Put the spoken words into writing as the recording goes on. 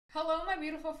Hello, my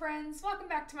beautiful friends. Welcome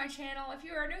back to my channel. If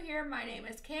you are new here, my name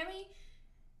is Cami.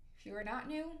 If you are not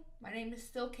new, my name is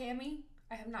still Cami.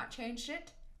 I have not changed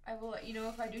it. I will let you know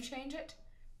if I do change it.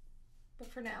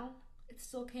 But for now, it's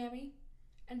still Cami.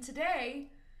 And today,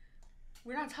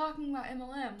 we're not talking about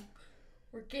MLM.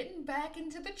 We're getting back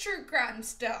into the true crime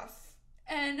stuff.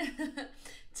 And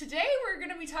today we're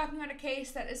going to be talking about a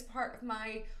case that is part of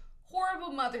my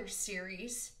Horrible Mothers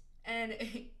series. And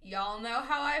y'all know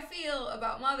how I feel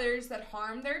about mothers that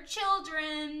harm their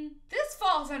children. This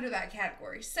falls under that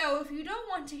category. So if you don't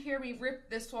want to hear me rip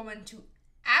this woman to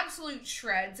absolute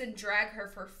shreds and drag her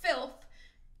for filth,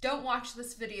 don't watch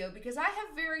this video because I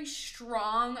have very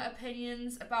strong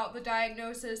opinions about the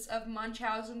diagnosis of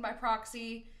Munchausen by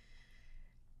Proxy.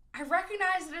 I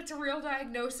recognize that it's a real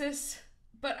diagnosis,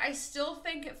 but I still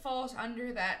think it falls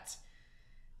under that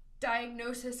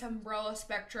diagnosis umbrella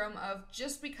spectrum of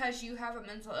just because you have a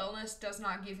mental illness does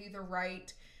not give you the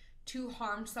right to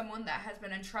harm someone that has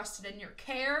been entrusted in your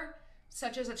care,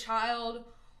 such as a child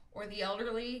or the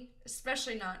elderly,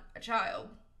 especially not a child,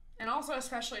 and also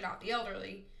especially not the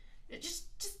elderly. Just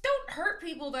don't hurt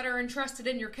people that are entrusted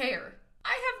in your care.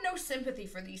 I have no sympathy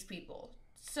for these people,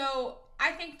 so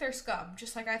I think they're scum,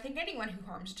 just like I think anyone who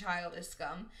harms a child is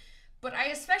scum, but I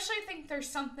especially think there's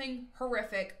something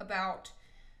horrific about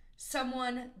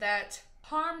someone that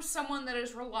harms someone that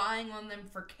is relying on them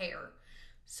for care.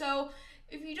 So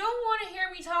if you don't want to hear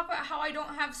me talk about how I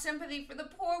don't have sympathy for the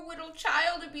poor little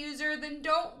child abuser, then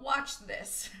don't watch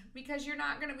this because you're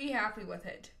not going to be happy with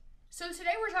it. So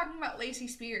today we're talking about Lacey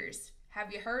Spears.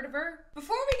 Have you heard of her?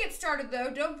 Before we get started though,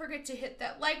 don't forget to hit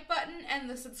that like button and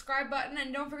the subscribe button,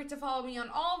 and don't forget to follow me on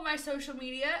all of my social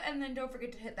media, and then don't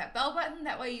forget to hit that bell button.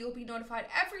 That way you'll be notified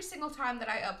every single time that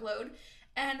I upload.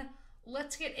 And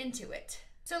let's get into it.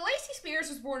 So Lacey Spears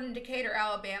was born in Decatur,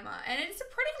 Alabama, and it's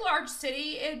a pretty large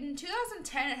city. In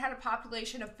 2010, it had a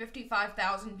population of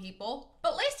 55,000 people.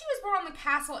 But Lacey was born on the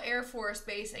Castle Air Force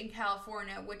Base in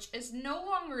California, which is no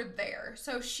longer there.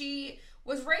 So she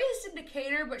was raised in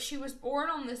Decatur, but she was born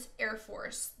on this Air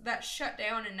Force that shut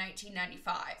down in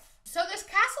 1995. So this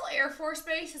Castle Air Force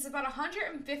Base is about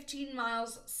 115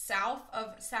 miles south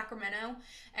of Sacramento,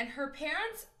 and her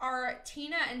parents are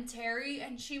Tina and Terry,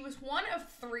 and she was one of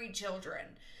 3 children.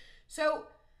 So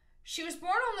she was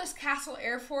born on this Castle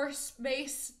Air Force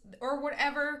Base, or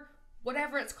whatever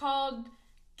it's called,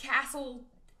 Castle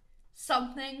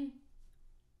something,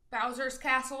 Bowser's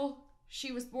Castle.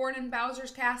 She was born in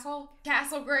Bowser's Castle,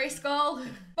 Castle Grayskull.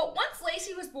 But once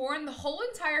Lacey was born, the whole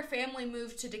entire family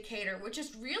moved to Decatur, which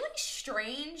is really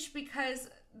strange because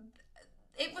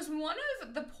it was one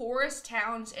of the poorest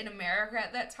towns in America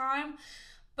at that time.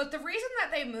 But the reason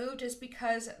that they moved is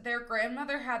because their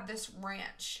grandmother had this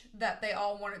ranch that they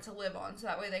all wanted to live on, so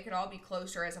that way they could all be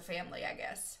closer as a family, I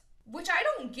guess. Which I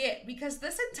don't get, because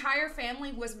this entire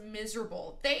family was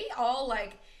miserable. They all,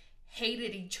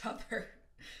 hated each other.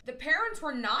 The parents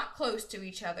were not close to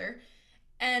each other,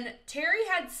 and Terry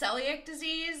had celiac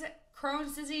disease,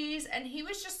 Crohn's disease, and he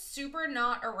was just super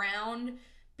not around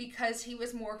because he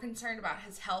was more concerned about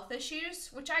his health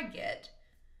issues, which I get.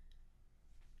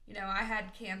 You know, I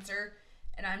had cancer,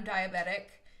 and I'm diabetic,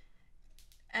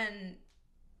 and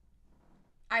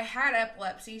I had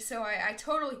epilepsy, so I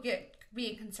totally get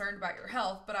being concerned about your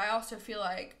health, but I also feel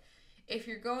like if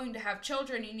you're going to have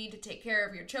children, you need to take care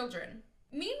of your children.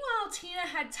 Meanwhile, Tina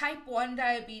had type 1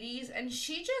 diabetes, and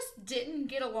she just didn't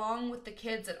get along with the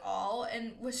kids at all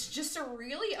and was just a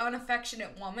really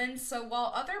unaffectionate woman. So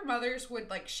while other mothers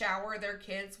would shower their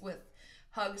kids with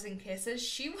hugs and kisses,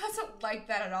 she wasn't like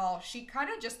that at all. She kind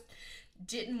of just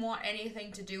didn't want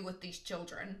anything to do with these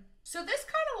children. So this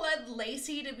kind of led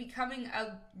Lacey to becoming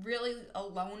a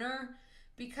loner,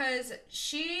 because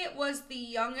she was the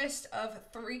youngest of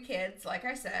 3 kids, like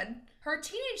I said. Her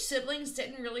teenage siblings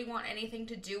didn't really want anything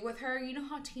to do with her. You know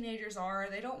how teenagers are.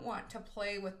 They don't want to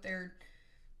play with their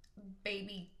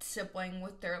baby sibling,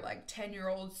 with their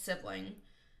 10-year-old sibling.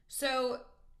 So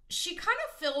she kind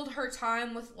of filled her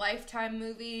time with Lifetime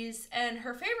movies, and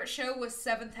her favorite show was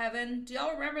Seventh Heaven. Do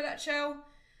y'all remember that show?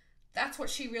 That's what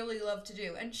she really loved to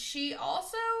do. And she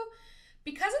also,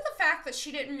 because of the fact that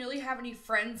she didn't really have any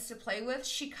friends to play with,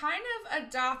 she kind of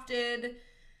adopted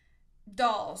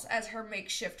dolls as her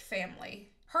makeshift family.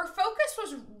 Her focus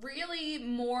was really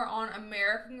more on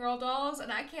American Girl dolls,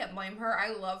 and I can't blame her.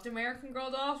 I loved American Girl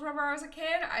dolls whenever I was a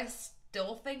kid. I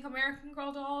still think American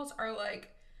Girl dolls are,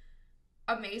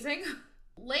 amazing.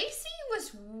 Lacey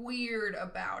was weird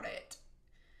about it.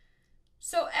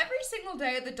 So every single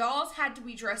day, the dolls had to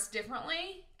be dressed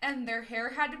differently, and their hair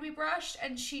had to be brushed,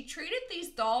 and she treated these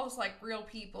dolls like real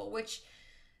people, which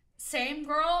Same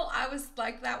girl, I was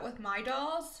like that with my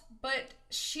dolls, but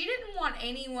she didn't want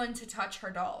anyone to touch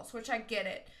her dolls, which I get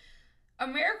it.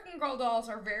 American Girl dolls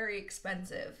are very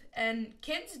expensive, and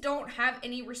kids don't have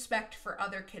any respect for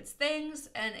other kids' things,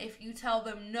 and if you tell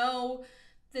them no,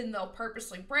 then they'll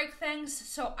purposely break things,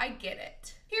 so I get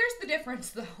it. Here's the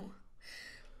difference, though.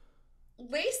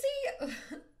 Lacey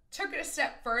took it a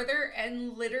step further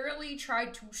and literally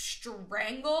tried to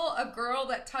strangle a girl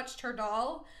that touched her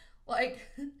doll. Like,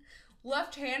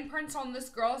 left handprints on this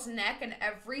girl's neck and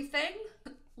everything.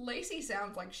 Lacey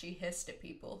sounds like she hissed at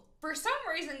people. For some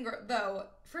reason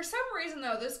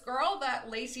though, this girl that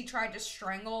Lacey tried to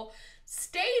strangle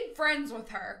stayed friends with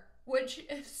her. Which,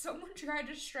 if someone tried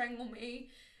to strangle me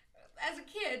as a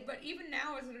kid, but even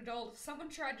now as an adult, if someone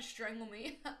tried to strangle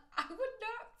me, I would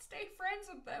not stay friends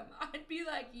with them. I'd be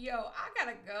like, yo, I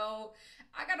gotta go.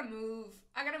 I gotta move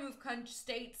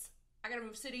states. I gotta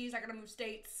move cities. I gotta move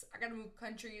states. I gotta move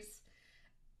countries.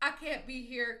 I can't be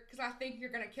here because I think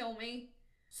you're gonna kill me.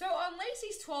 So on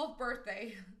Lacey's 12th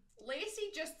birthday,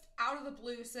 Lacey just out of the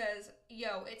blue says,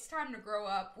 yo, it's time to grow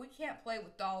up. We can't play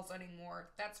with dolls anymore.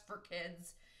 That's for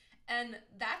kids. And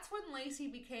that's when Lacey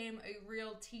became a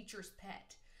real teacher's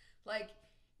pet. Like,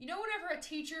 you know whenever a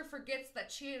teacher forgets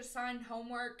that she had assigned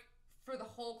homework for the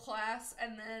whole class,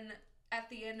 and then at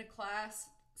the end of class,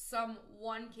 some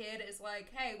one kid is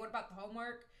like, hey, what about the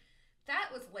homework? That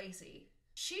was Lacey.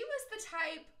 She was the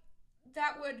type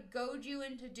that would goad you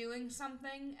into doing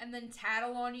something and then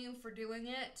tattle on you for doing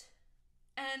it.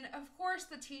 And of course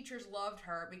the teachers loved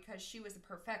her because she was a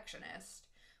perfectionist.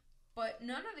 But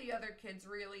none of the other kids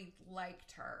really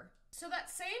liked her. So that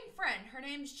same friend, her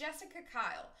name's Jessica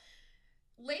Kyle.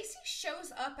 Lacey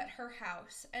shows up at her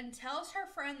house and tells her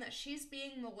friend that she's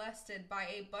being molested by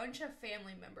a bunch of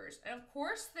family members. And of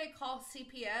course they call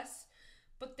CPS,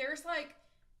 but there's like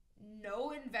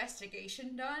no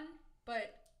investigation done.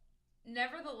 But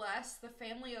nevertheless, the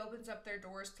family opens up their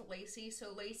doors to Lacey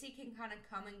so Lacey can kind of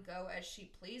come and go as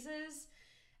she pleases.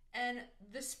 And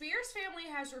the Spears family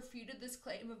has refuted this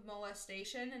claim of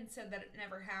molestation and said that it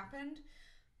never happened.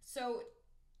 So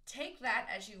take that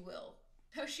as you will.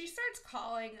 So she starts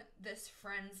calling this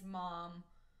friend's mom,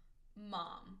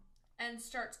 and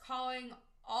starts calling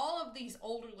all of these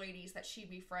older ladies that she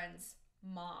befriends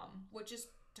mom, which is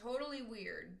totally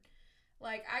weird.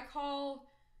 Like, I call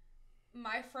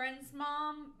my friend's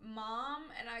mom,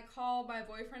 and I call my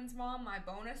boyfriend's mom my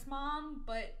bonus mom,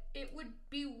 but it would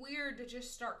be weird to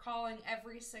just start calling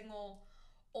every single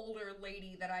older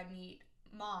lady that I meet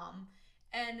mom.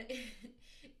 And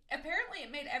apparently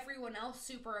it made everyone else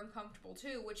super uncomfortable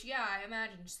too, which, yeah, I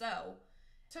imagine so.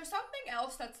 So something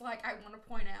else that's like, I want to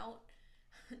point out,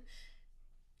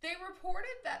 they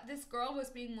reported that this girl was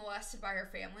being molested by her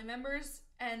family members,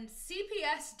 and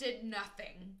CPS did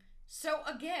nothing. So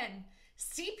again,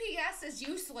 CPS is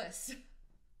useless.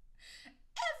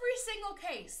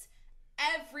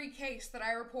 Every case that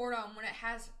I report on when it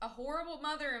has a horrible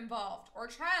mother involved or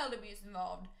child abuse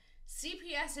involved,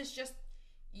 CPS is just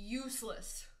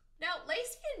useless. Now,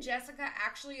 Lacey and Jessica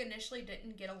actually initially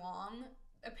didn't get along.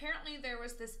 Apparently there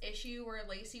was this issue where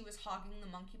Lacey was hogging the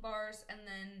monkey bars and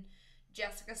then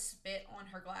Jessica spit on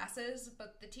her glasses,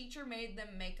 but the teacher made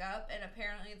them make up, and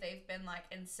apparently they've been like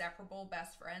inseparable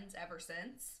best friends ever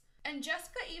since. And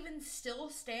Jessica even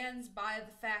still stands by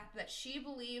the fact that she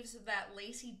believes that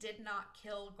Lacey did not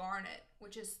kill Garnet,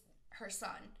 which is her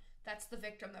son. That's the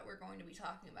victim that we're going to be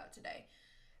talking about today.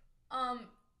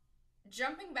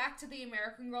 Jumping back to the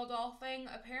American Girl doll thing,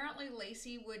 apparently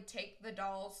Lacey would take the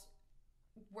dolls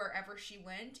wherever she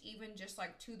went, even just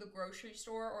like to the grocery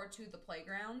store or to the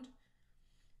playground.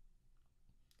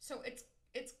 So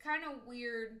it's kind of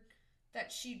weird that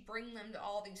she'd bring them to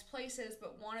all these places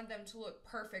but wanted them to look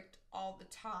perfect all the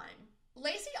time.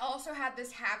 Lacey also had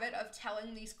this habit of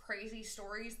telling these crazy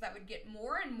stories that would get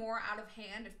more and more out of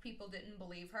hand if people didn't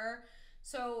believe her.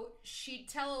 So she'd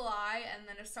tell a lie, and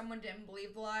then if someone didn't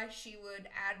believe the lie, she would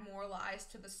add more lies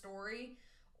to the story.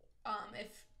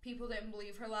 If people didn't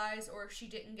believe her lies or if she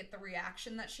didn't get the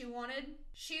reaction that she wanted.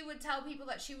 She would tell people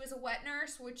that she was a wet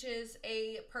nurse, which is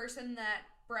a person that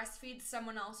breastfeeds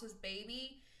someone else's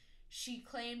baby. She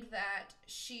claimed that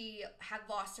she had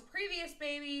lost a previous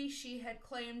baby. She had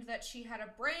claimed that she had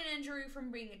a brain injury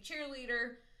from being a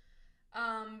cheerleader.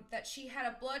 That she had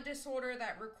a blood disorder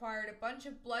that required a bunch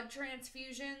of blood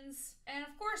transfusions. And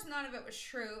of course none of it was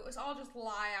true. It was all just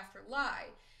lie after lie.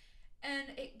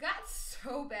 And it got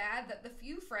so bad that the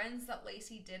few friends that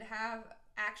Lacey did have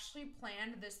actually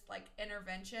planned this like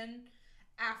intervention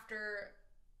after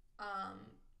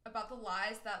about the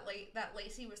lies that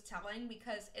Lacey was telling,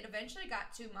 because it eventually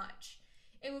got too much.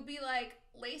 It would be like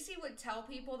Lacey would tell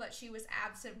people that she was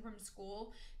absent from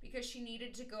school because she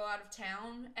needed to go out of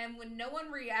town. And when no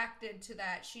one reacted to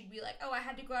that, she'd be like, oh, I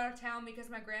had to go out of town because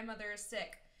my grandmother is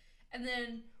sick. And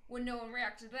then when no one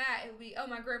reacted to that, it would be, oh,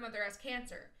 my grandmother has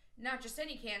cancer. Not just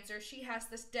any cancer, she has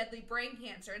this deadly brain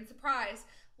cancer. And surprise,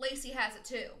 Lacey has it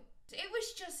too. It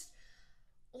was just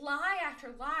lie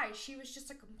after lie. She was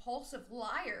just a compulsive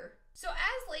liar. So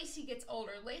as Lacey gets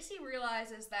older, Lacey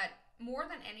realizes that more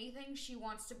than anything, she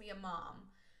wants to be a mom.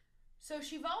 So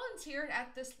she volunteered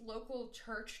at this local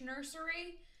church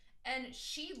nursery, and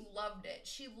she loved it.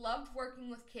 She loved working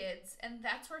with kids, and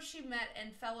that's where she met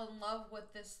and fell in love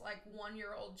with this like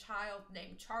 1-year-old child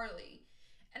named Charlie.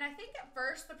 And I think at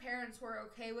first the parents were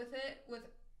okay with it, with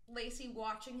Lacey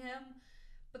watching him.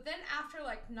 But then after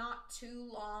like not too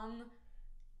long,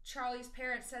 Charlie's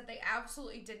parents said they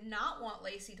absolutely did not want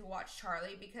Lacey to watch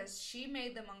Charlie because she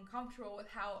made them uncomfortable with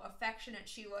how affectionate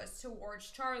she was towards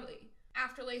Charlie.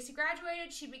 After Lacey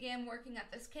graduated, she began working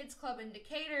at this kids club in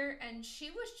Decatur, and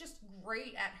she was just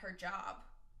great at her job.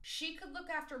 She could look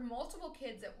after multiple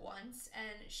kids at once,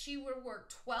 and she would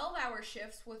work 12-hour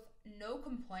shifts with no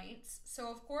complaints,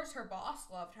 so of course her boss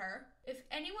loved her. If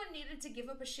anyone needed to give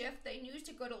up a shift, they knew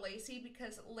to go to Lacey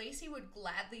because Lacey would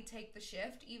gladly take the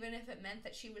shift, even if it meant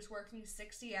that she was working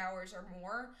 60 hours or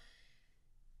more.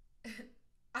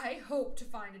 I hope to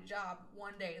find a job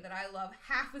one day that I love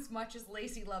half as much as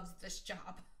Lacey loves this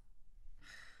job.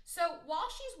 So while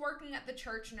she's working at the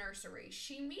church nursery,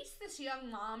 she meets this young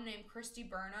mom named Christy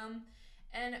Burnham.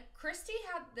 And Christy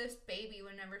had this baby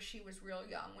whenever she was real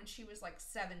young, when she was like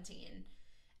 17.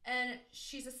 And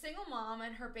she's a single mom,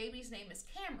 and her baby's name is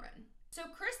Cameron. So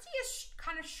Christy is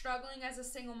kind of struggling as a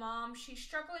single mom. She's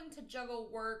struggling to juggle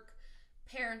work,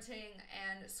 parenting,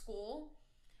 and school.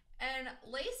 And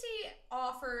Lacey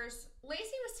was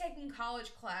taking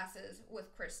college classes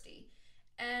with Christy.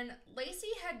 And Lacey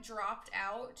had dropped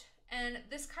out, and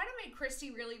this kind of made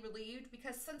Christy really relieved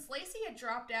because since Lacey had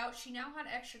dropped out, she now had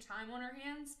extra time on her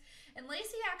hands, and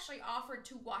Lacey actually offered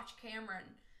to watch Cameron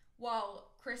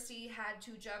while Christy had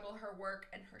to juggle her work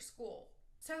and her school.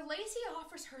 So Lacey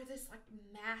offers her this like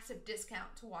massive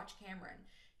discount to watch Cameron.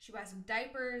 She buys him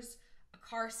diapers, a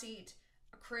car seat,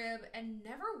 a crib, and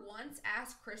never once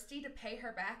asked Christy to pay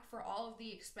her back for all of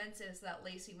the expenses that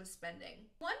Lacey was spending.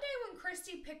 One day when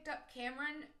Christy picked up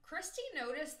Cameron, Christy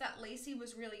noticed that Lacey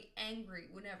was really angry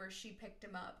whenever she picked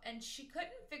him up, and she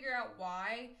couldn't figure out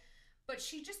why, but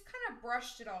she just kind of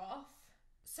brushed it off.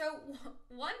 So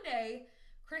one day,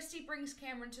 Christy brings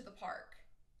Cameron to the park,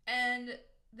 and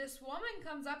this woman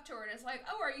comes up to her and is like,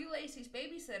 oh, are you Lacey's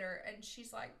babysitter? And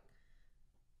she's like,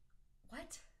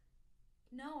 what?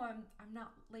 No, I'm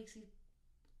not Lacey.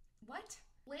 What?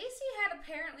 Lacey had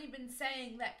apparently been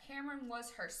saying that Cameron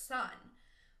was her son,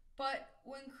 but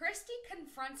when Christy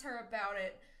confronts her about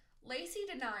it, Lacey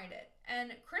denied it,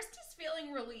 and Christy's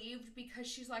feeling relieved because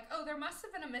she's like, oh, there must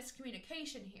have been a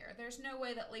miscommunication here. There's no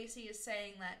way that Lacey is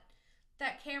saying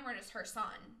that Cameron is her son.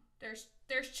 There's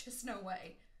just no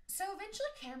way. So eventually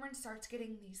Cameron starts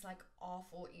getting these like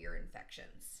awful ear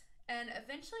infections. And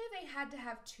eventually they had to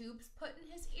have tubes put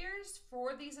in his ears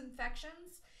for these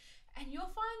infections. And you'll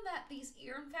find that these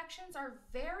ear infections are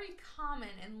very common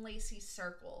in Lacey's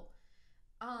circle.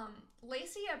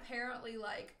 Lacey apparently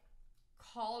like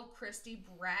called Christy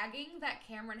bragging that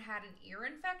Cameron had an ear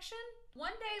infection.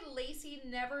 One day Lacey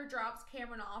never drops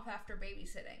Cameron off after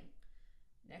babysitting.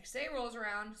 Next day rolls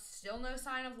around, still no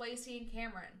sign of Lacey and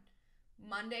Cameron.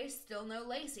 Monday, still no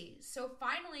Lacey. So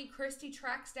finally, Christy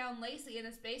tracks down Lacey and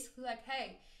is basically like,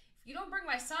 hey, if you don't bring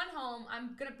my son home,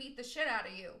 I'm gonna beat the shit out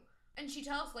of you. And she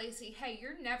tells Lacey, hey,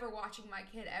 you're never watching my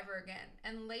kid ever again.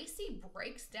 And Lacey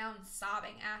breaks down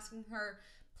sobbing, asking her,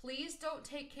 please don't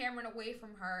take Cameron away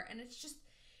from her. And it's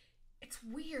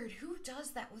weird. Who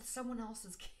does that with someone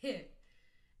else's kid?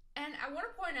 And I want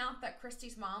to point out that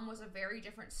Christy's mom was a very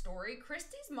different story.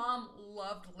 Christy's mom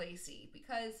loved Lacey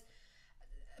because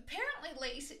apparently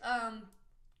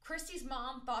Christy's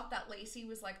mom thought that Lacey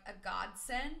was like a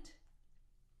godsend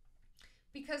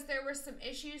because there were some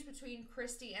issues between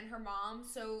Christy and her mom.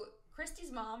 So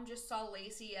Christy's mom just saw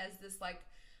Lacey as this like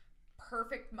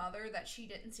perfect mother that she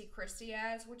didn't see Christy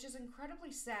as, which is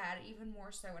incredibly sad, even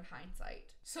more so in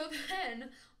hindsight. So then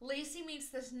Lacey meets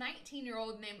this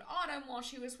 19-year-old named Autumn while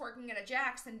she was working at a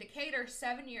Jack's in Decatur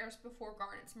 7 years before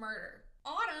Garnett's murder.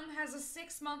 Autumn has a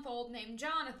 6-month-old named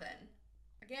Jonathan.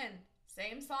 Again,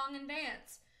 same song and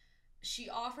dance. She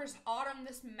offers Autumn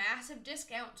this massive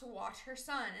discount to watch her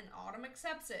son, and Autumn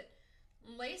accepts it.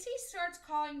 Lacey starts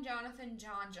calling Jonathan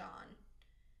John.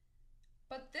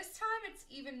 But this time it's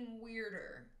even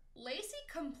weirder. Lacey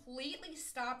completely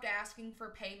stopped asking for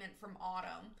payment from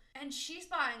Autumn, and she's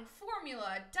buying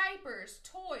formula, diapers,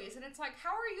 toys, and it's like,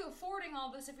 how are you affording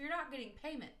all this if you're not getting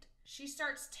payment? She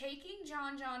starts taking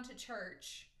John to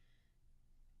church,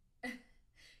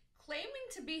 claiming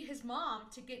to be his mom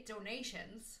to get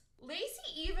donations.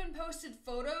 Lacey even posted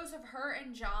photos of her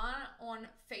and John on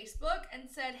Facebook and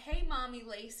said, "Hey, mommy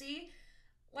Lacey,"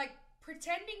 like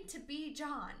pretending to be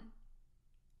John.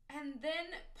 And then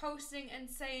posting and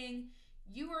saying,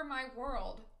 "You are my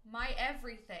world, my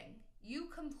everything. You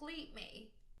complete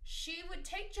me." She would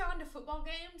take John to football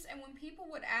games, and when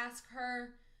people would ask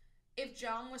her if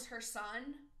John was her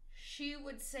son, she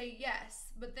would say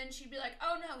yes. But then she'd be like,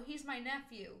 "Oh no, he's my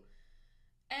nephew."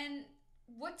 And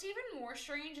what's even more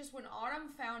strange is when Autumn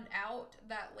found out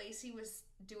that Lacey was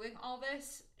doing all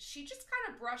this, she just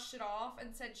kind of brushed it off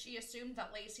and said she assumed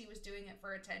that Lacey was doing it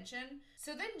for attention.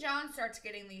 So then John starts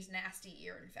getting these nasty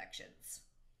ear infections.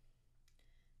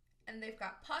 And they've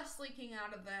got pus leaking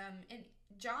out of them, and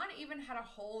John even had a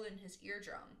hole in his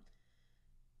eardrum.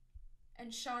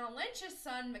 And Shauna Lynch's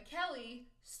son, McKelly,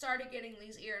 started getting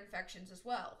these ear infections as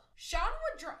well. Shauna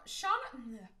would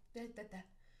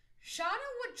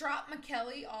drop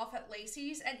McKelly off at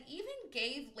Lacey's and even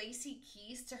gave Lacey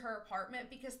keys to her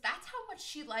apartment because that's how much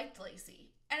she liked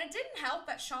Lacey. And it didn't help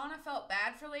that Shauna felt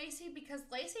bad for Lacey because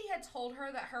Lacey had told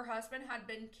her that her husband had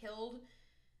been killed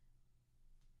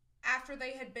after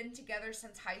they had been together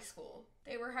since high school.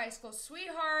 They were high school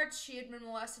sweethearts. She had been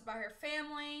molested by her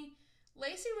family.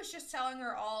 Lacey was just telling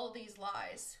her all of these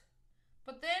lies.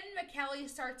 But then McKelly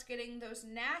starts getting those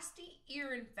nasty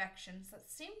ear infections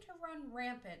that seem to run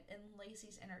rampant in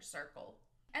Lacey's inner circle.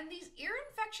 And these ear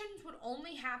infections would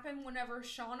only happen whenever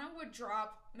Shauna would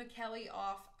drop McKelly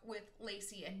off with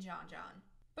Lacey and John.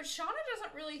 But Shauna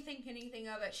doesn't really think anything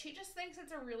of it. She just thinks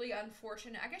it's a really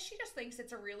unfortunate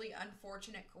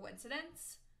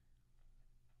coincidence.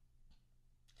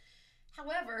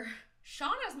 However,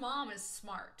 Shauna's mom is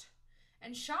smart.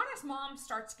 And Shauna's mom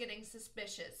starts getting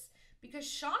suspicious because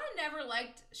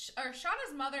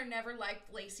Shauna's mother never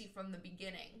liked Lacey from the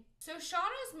beginning. So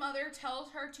Shauna's mother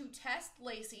tells her to test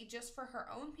Lacey just for her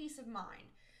own peace of mind.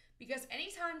 Because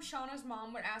anytime Shauna's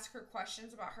mom would ask her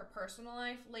questions about her personal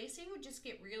life, Lacey would just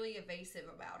get really evasive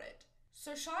about it.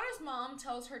 So Shauna's mom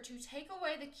tells her to take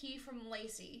away the key from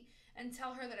Lacey and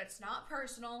tell her that it's not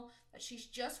personal, that she's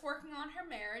just working on her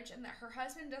marriage, and that her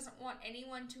husband doesn't want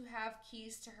anyone to have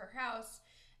keys to her house,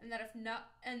 and that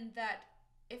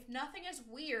if nothing is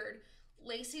weird,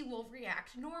 Lacey will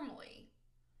react normally.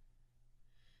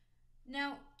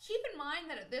 Now, keep in mind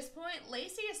that at this point,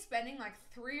 Lacey is spending like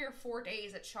 3 or 4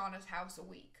 days at Shauna's house a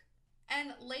week.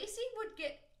 And Lacey would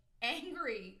get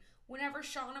angry whenever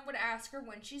Shauna would ask her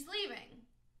when she's leaving.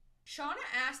 Shauna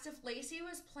asked if Lacey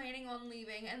was planning on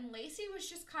leaving, and Lacey was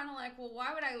just kind of like, "Well,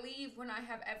 why would I leave when I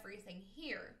have everything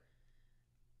here?"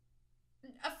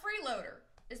 A freeloader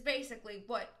is basically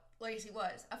what Lacey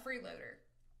was, a freeloader.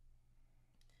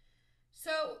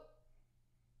 So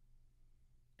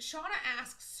Shauna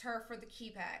asks her for the key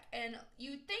pack, and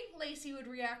you'd think Lacey would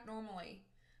react normally,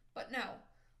 but no.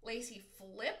 Lacey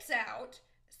flips out,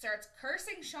 starts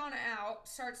cursing Shauna out,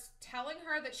 starts telling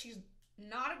her that she's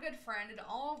not a good friend, and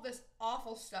all of this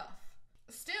awful stuff.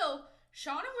 Still,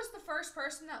 Shauna was the first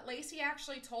person that Lacey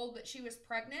actually told that she was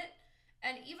pregnant,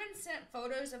 and even sent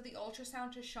photos of the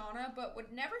ultrasound to Shauna, but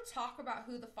would never talk about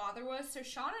who the father was, so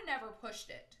Shauna never pushed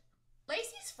it.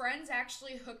 Lacey's friends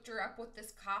actually hooked her up with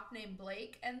this cop named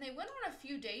Blake, and they went on a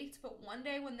few dates, but one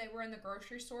day when they were in the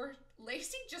grocery store,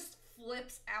 Lacey just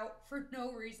flips out for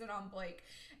no reason on Blake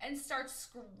and starts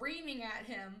screaming at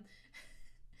him.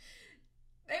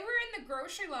 They were in the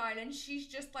grocery line, and she's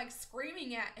just like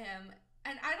screaming at him,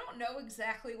 and I don't know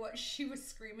exactly what she was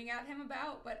screaming at him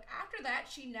about, but after that,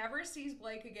 she never sees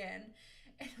Blake again.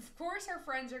 And of course, her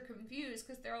friends are confused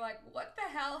because they're like, "What the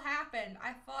hell happened?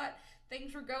 I thought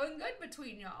things were going good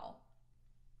between y'all."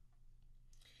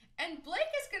 And Blake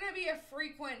is going to be a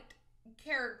frequent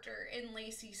character in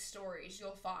Lacey's stories,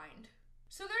 you'll find.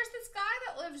 So there's this guy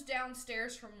that lives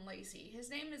downstairs from Lacey. His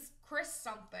name is Chris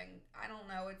something. I don't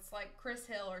know. It's like Chris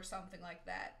Hill or something like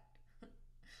that.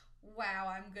 Wow,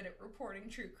 I'm good at reporting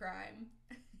true crime.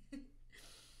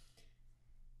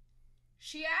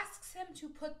 She asks him to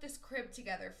put this crib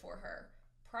together for her.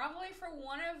 Probably for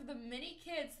one of the many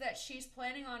kids that she's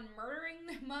planning on murdering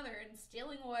their mother and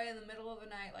stealing away in the middle of the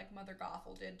night like Mother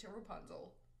Gothel did to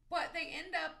Rapunzel. But they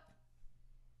end up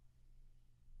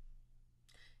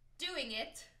doing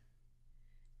it,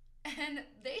 and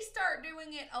they start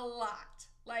doing it a lot.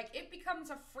 Like, it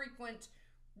becomes a frequent,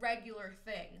 regular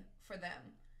thing for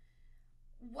them.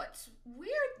 What's weird,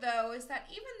 though, is that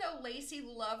even though Lacey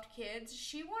loved kids,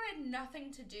 she wanted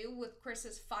nothing to do with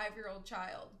Chris's 5-year-old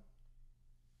child.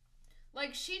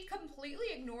 Like, she'd completely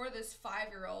ignore this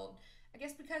 5-year-old. I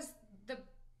guess because the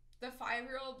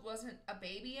 5-year-old wasn't a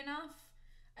baby enough.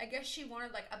 I guess she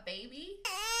wanted, like, a baby.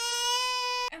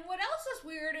 And what else is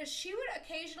weird is she would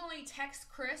occasionally text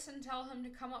Chris and tell him to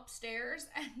come upstairs,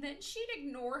 and then she'd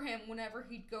ignore him whenever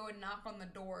he'd go and knock on the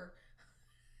door.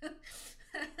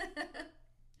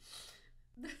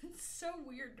 That's so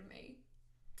weird to me.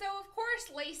 So, of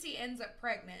course, Lacey ends up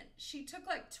pregnant. She took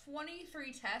like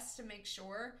 23 tests to make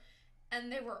sure,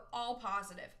 and they were all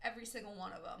positive, every single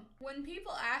one of them. When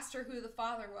people asked her who the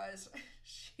father was,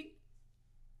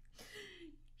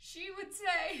 she would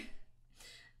say,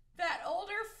 that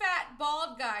older, fat,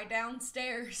 bald guy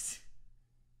downstairs.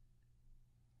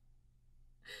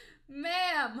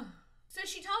 Ma'am. So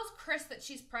she tells Chris that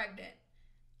she's pregnant.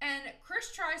 And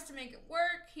Chris tries to make it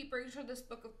work. He brings her this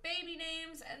book of baby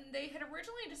names. And they had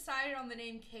originally decided on the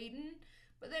name Caden.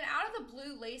 But then out of the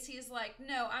blue, Lacey is like,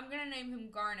 no, I'm going to name him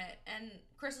Garnet. And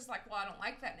Chris is like, well, I don't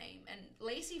like that name. And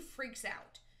Lacey freaks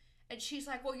out. And she's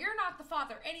like, well, you're not the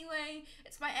father anyway.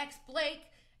 It's my ex, Blake.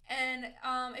 And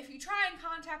if you try and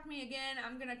contact me again,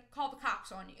 I'm going to call the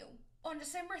cops on you. On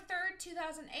December 3rd,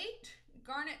 2008,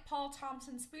 Garnet Paul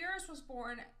Thompson Spears was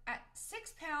born at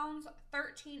 6 pounds,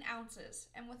 13 ounces.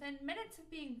 And within minutes of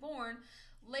being born,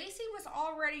 Lacey was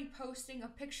already posting a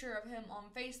picture of him on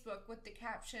Facebook with the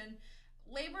caption,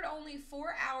 labored only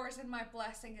 4 hours and my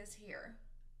blessing is here.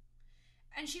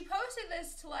 And she posted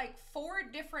this to like 4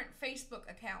 different Facebook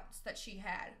accounts that she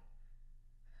had.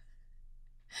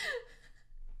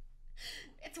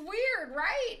 It's weird,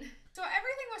 right? So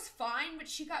everything was fine, but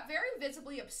she got very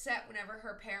visibly upset whenever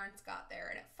her parents got there.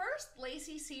 And at first,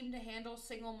 Lacey seemed to handle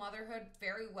single motherhood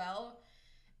very well.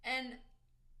 And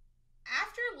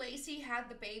after Lacey had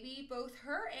the baby, both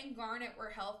her and Garnet were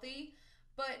healthy,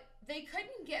 but they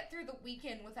couldn't get through the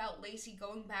weekend without Lacey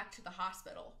going back to the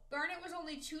hospital. Garnet was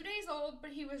only 2 days old,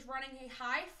 but he was running a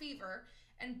high fever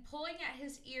and pulling at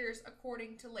his ears,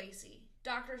 according to Lacey.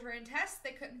 Doctors ran tests,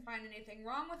 they couldn't find anything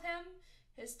wrong with him.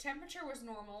 His temperature was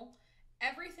normal,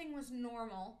 everything was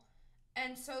normal,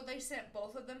 and so they sent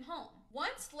both of them home.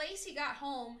 Once Lacey got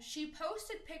home, she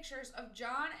posted pictures of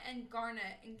John and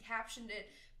Garnet and captioned it,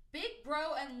 Big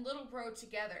Bro and Little Bro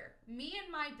together, me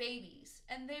and my babies,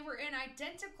 and they were in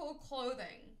identical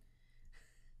clothing.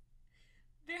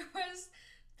 There was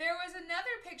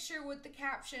another picture with the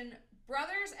caption,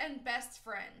 Brothers and Best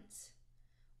Friends.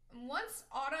 Once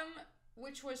Autumn,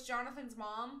 which is Jonathan's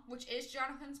mom,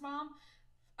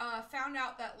 found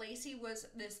out that Lacey was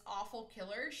this awful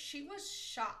killer, she was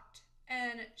shocked.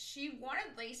 And she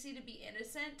wanted Lacey to be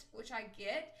innocent, which I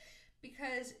get,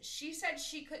 because she said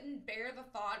she couldn't bear the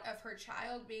thought of her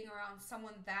child being around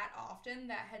someone that often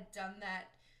that had done that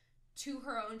to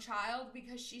her own child,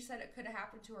 because she said it could have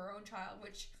happened to her own child,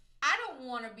 which I don't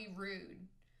want to be rude,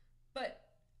 but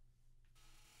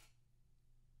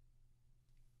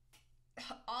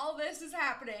all this is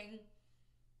happening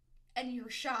and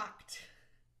you're shocked.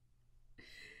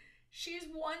 She's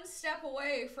one step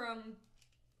away from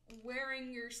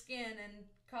wearing your skin and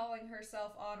calling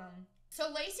herself Autumn. So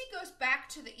Lacey goes back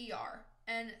to the ER,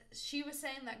 and she was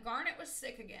saying that Garnet was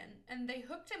sick again, and they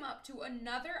hooked him up to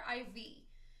another IV.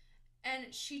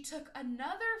 And she took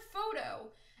another photo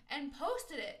and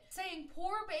posted it, saying,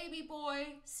 poor baby boy,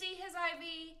 see his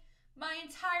IV? My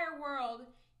entire world,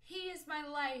 he is my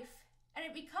life. And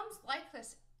it becomes like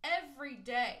this every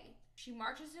day. She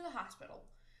marches to the hospital,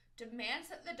 demands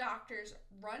that the doctors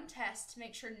run tests to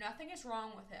make sure nothing is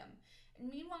wrong with him. And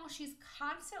meanwhile, she's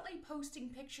constantly posting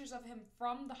pictures of him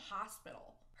from the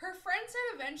hospital. Her friend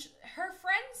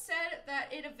said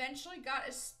that it eventually got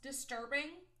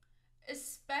disturbing,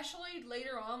 especially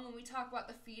later on when we talk about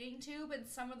the feeding tube and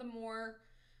some of the more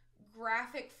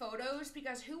graphic photos,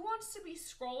 because who wants to be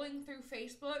scrolling through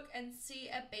Facebook and see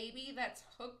a baby that's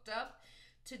hooked up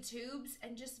to tubes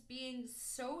and just being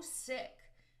so sick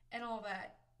and all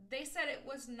that? They said it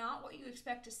was not what you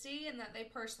expect to see and that they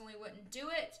personally wouldn't do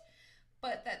it,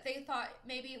 but that they thought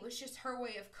maybe it was just her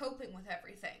way of coping with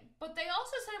everything. But they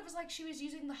also said it was like she was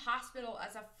using the hospital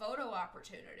as a photo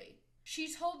opportunity.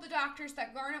 She told the doctors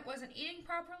that Garnet wasn't eating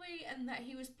properly and that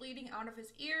he was bleeding out of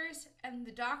his ears, and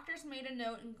the doctors made a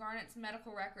note in Garnet's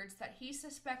medical records that he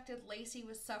suspected Lacey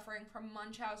was suffering from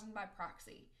Munchausen by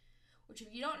proxy. Which,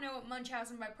 if you don't know what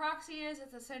Munchausen by proxy is,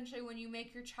 it's essentially when you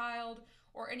make your child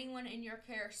or anyone in your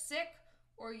care sick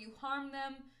or you harm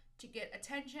them to get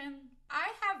attention. I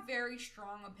have very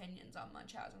strong opinions on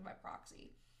Munchausen by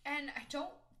proxy. And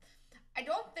I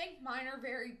don't think mine are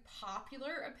very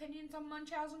popular opinions on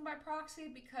Munchausen by proxy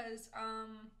because,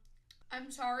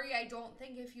 I'm sorry, I don't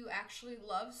think if you actually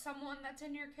love someone that's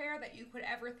in your care that you could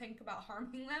ever think about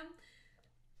harming them.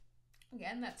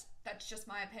 Again, that's just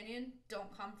my opinion.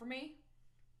 Don't come for me,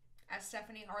 as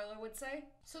Stephanie Harlow would say.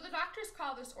 So the doctors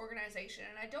call this organization,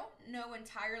 and I don't know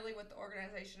entirely what the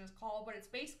organization is called, but it's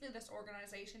basically this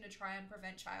organization to try and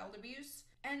prevent child abuse.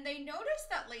 And they noticed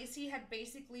that Lacey had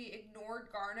basically ignored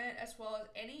Garnet as well as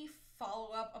any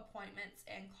follow-up appointments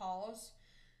and calls.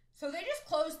 So they just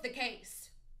closed the case.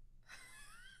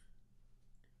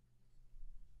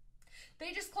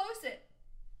 They just closed it.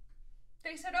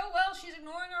 They said, oh, well, she's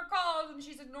ignoring her calls and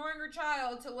she's ignoring her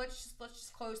child, so let's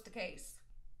just close the case.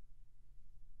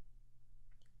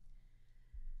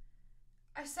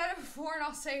 I said it before and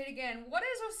I'll say it again. What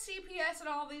is with CPS and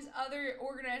all these other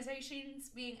organizations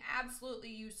being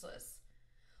absolutely useless?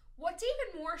 What's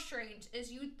even more strange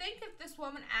is you'd think if this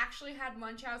woman actually had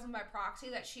Munchausen by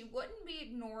proxy that she wouldn't be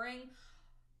ignoring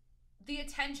the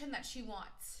attention that she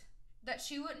wants. That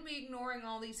she wouldn't be ignoring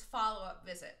all these follow-up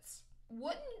visits.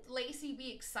 Wouldn't Lacey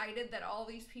be excited that all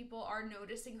these people are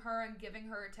noticing her and giving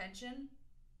her attention?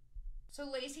 So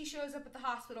Lacey shows up at the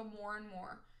hospital more and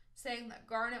more, saying that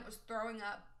Garnet was throwing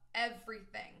up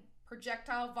everything,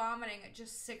 projectile vomiting at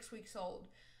just 6 weeks old.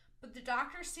 But the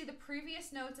doctors see the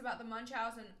previous notes about the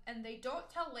Munchausen and they don't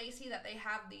tell Lacey that they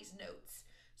have these notes.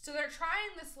 So they're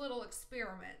trying this little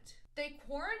experiment. They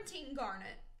quarantine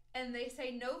Garnet and they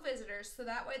say no visitors so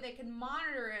that way they can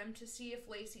monitor him to see if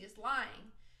Lacey is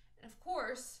lying. And of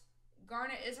course,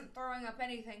 Garnet isn't throwing up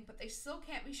anything, but they still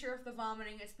can't be sure if the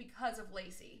vomiting is because of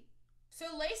Lacey. So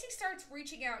Lacey starts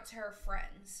reaching out to her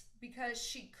friends because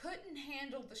she couldn't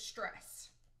handle the stress.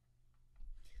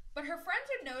 But her friends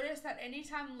would notice that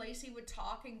anytime Lacey would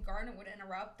talk and Garnet would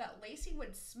interrupt, that Lacey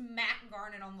would smack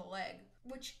Garnet on the leg,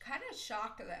 which kind of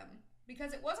shocked them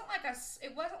because it was like a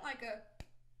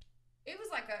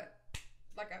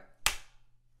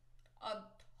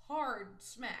hard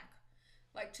smack,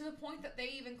 like to the point that they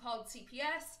even called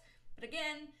CPS. But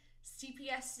again,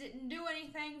 CPS didn't do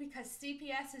anything because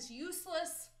CPS is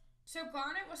useless. So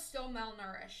Garnet was still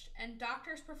malnourished, and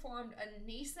doctors performed a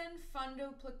Nissen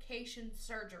fundoplication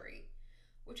surgery,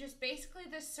 which is basically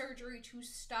this surgery to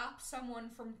stop someone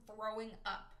from throwing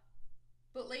up.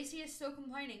 But Lacey is still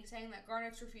complaining, saying that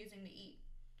Garnet's refusing to eat.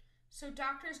 So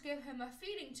doctors give him a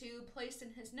feeding tube placed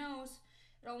in his nose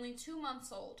at only 2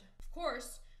 months old. Of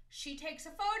course, she takes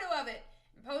a photo of it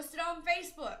and posts it on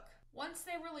Facebook. Once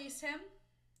they release him,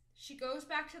 she goes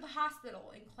back to the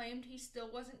hospital and claimed he still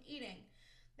wasn't eating.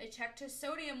 They checked his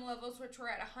sodium levels, which were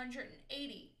at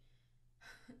 180.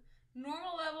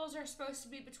 Normal levels are supposed to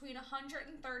be between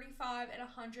 135 and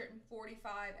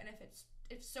 145, and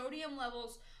if sodium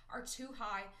levels are too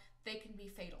high, they can be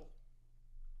fatal.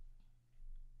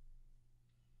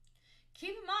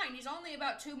 Keep in mind, he's only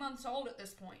about 2 months old at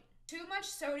this point. Too much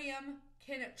sodium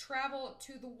can travel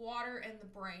to the water and the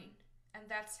brain, and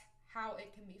that's how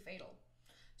it can be fatal.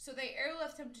 So they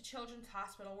airlift him to Children's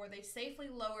Hospital where they safely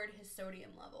lowered his sodium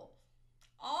level.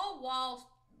 All while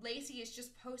Lacey is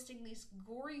just posting these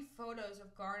gory photos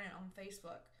of Garnet on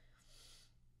Facebook.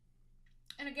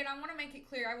 And again, I want to make it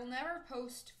clear, I will never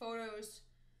post photos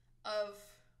of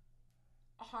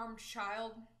a harmed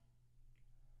child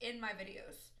in my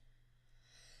videos.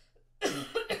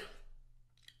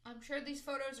 I'm sure these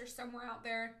photos are somewhere out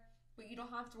there, but you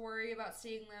don't have to worry about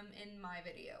seeing them in my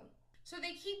video. So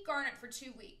they keep Garnet for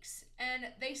 2 weeks, and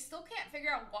they still can't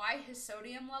figure out why his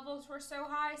sodium levels were so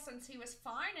high since he was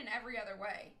fine in every other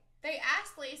way. They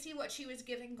asked Lacey what she was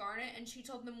giving Garnet, and she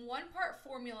told them 1 part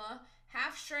formula,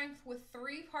 half strength with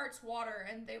 3 parts water,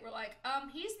 and they were like,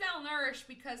 he's malnourished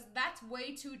because that's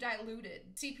way too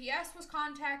diluted. CPS was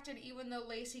contacted even though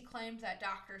Lacey claimed that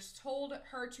doctors told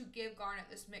her to give Garnet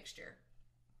this mixture.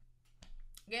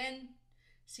 Again,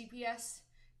 CPS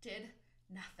did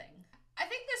nothing. I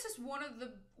think this is one of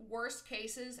the worst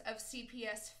cases of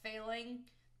CPS failing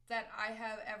that I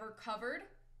have ever covered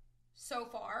so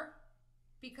far,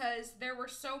 because there were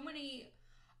so many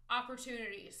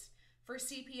opportunities for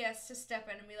CPS to step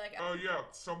in and be like, oh yeah,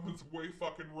 something's way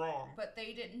fucking wrong. But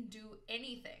they didn't do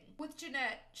anything. With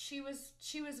Jeanette, she was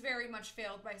very much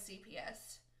failed by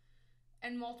CPS,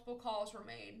 and multiple calls were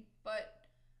made. But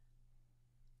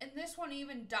in this one,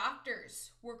 even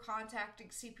doctors were contacting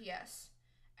CPS.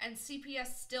 And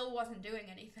CPS still wasn't doing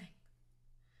anything.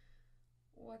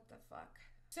 What the fuck?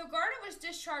 So Garnet was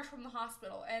discharged from the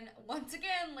hospital, and once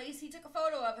again, Lacey took a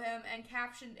photo of him and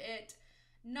captioned it,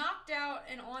 "Knocked out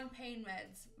and on pain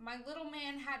meds. My little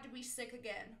man had to be sick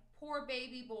again. Poor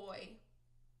baby boy."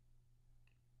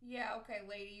 Yeah, okay,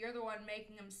 lady, you're the one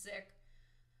making him sick.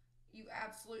 You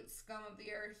absolute scum of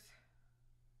the earth.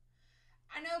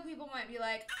 I know people might be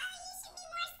like, oh, you should be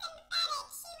more sympathetic.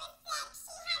 She was sick.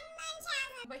 She had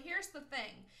Munchausen. But here's the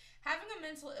thing. Having a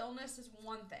mental illness is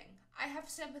one thing. I have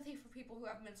sympathy for people who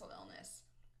have mental illness.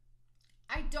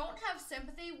 I don't have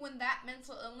sympathy when that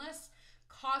mental illness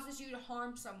causes you to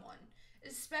harm someone,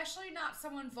 especially not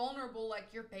someone vulnerable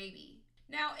like your baby.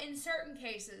 Now, in certain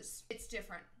cases, it's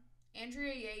different.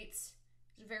 Andrea Yates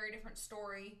is a very different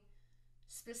story,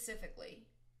 specifically,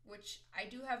 which I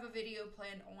do have a video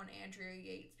planned on Andrea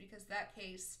Yates because that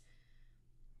case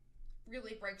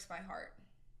really breaks my heart.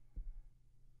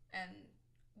 And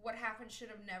what happened should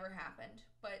have never happened.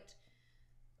 But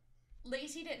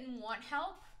Lacey didn't want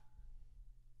help.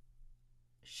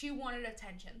 She wanted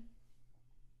attention.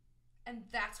 And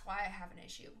that's why I have an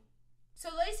issue. So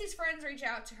Lacey's friends reach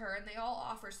out to her and they all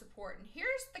offer support. And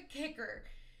here's the kicker.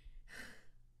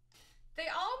 They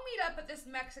all meet up at this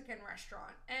Mexican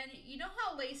restaurant. And you know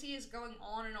how Lacey is going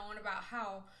on and on about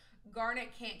how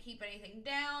Garnet can't keep anything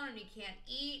down and he can't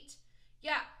eat?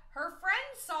 Yeah, her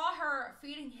friend saw her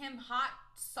feeding him hot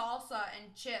salsa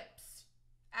and chips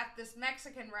at this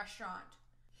Mexican restaurant.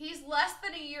 He's less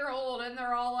than a year old and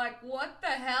they're all like, what the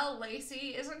hell,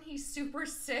 Lacey? Isn't he super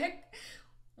sick?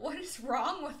 What is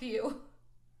wrong with you?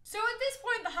 So at this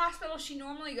point, the hospital she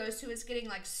normally goes to is getting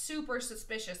like super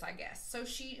suspicious, I guess. So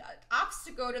she opts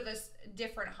to go to this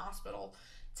different hospital,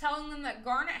 telling them that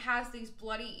Garnet has these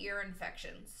bloody ear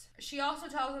infections. She also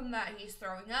tells him that he's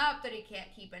throwing up, that he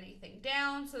can't keep anything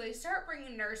down, so they start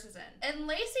bringing nurses in. And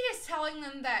Lacey is telling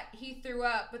them that he threw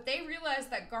up, but they realize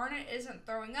that Garnet isn't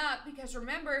throwing up because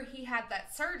remember, he had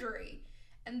that surgery.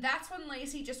 And that's when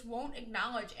Lacey just won't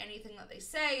acknowledge anything that they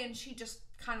say, and she just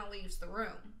kind of leaves the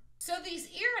room. So these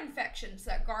ear infections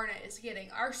that Garnet is getting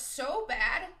are so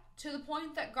bad to the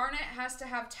point that Garnet has to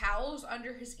have towels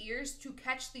under his ears to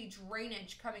catch the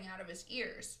drainage coming out of his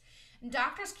ears. And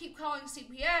doctors keep calling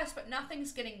CPS, but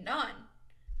nothing's getting done.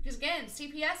 Because again,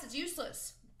 CPS is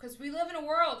useless. Because we live in a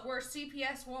world where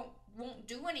CPS won't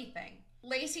do anything.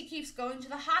 Lacey keeps going to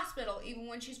the hospital, even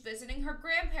when she's visiting her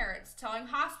grandparents, telling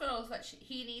hospitals that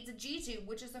he needs a G-tube,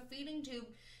 which is a feeding tube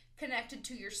connected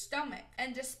to your stomach.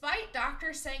 And despite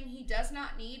doctors saying he does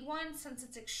not need one since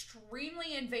it's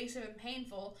extremely invasive and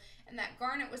painful, and that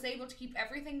Garnet was able to keep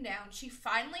everything down, she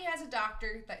finally has a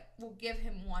doctor that will give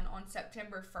him one on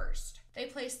September 1st. They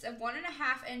placed a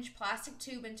 1.5-inch plastic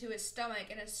tube into his stomach,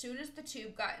 and as soon as the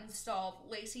tube got installed,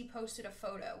 Lacey posted a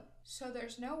photo. So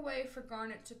there's no way for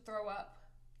Garnet to throw up,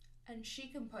 and she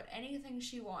can put anything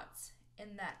she wants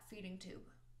in that feeding tube.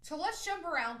 So let's jump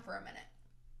around for a minute.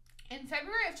 In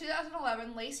February of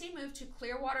 2011, Lacey moved to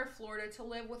Clearwater, Florida to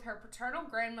live with her paternal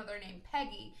grandmother named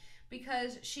Peggy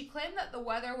because she claimed that the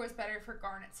weather was better for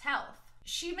Garnet's health.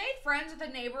 She made friends with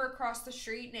a neighbor across the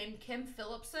street named Kim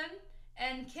Phillipson,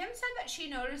 and Kim said that she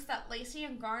noticed that Lacey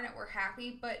and Garnet were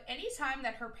happy, but anytime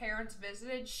that her parents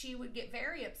visited, she would get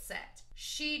very upset.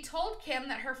 She told Kim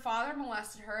that her father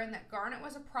molested her and that Garnet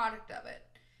was a product of it.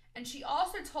 And she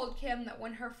also told Kim that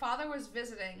when her father was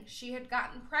visiting, she had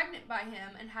gotten pregnant by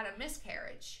him and had a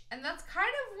miscarriage. And that's kind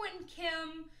of when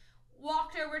Kim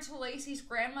walked over to Lacey's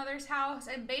grandmother's house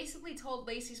and basically told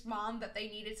Lacey's mom that they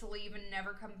needed to leave and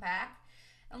never come back.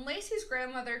 And Lacey's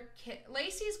grandmother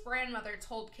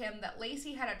told Kim that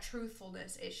Lacey had a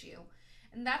truthfulness issue.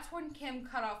 And that's when Kim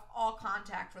cut off all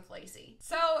contact with Lacey.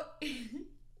 So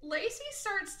Lacey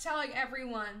starts telling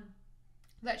everyone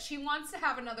that she wants to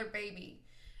have another baby.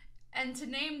 And to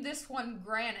name this one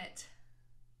Granite.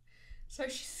 So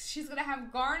she's going to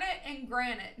have Garnet and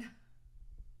Granite.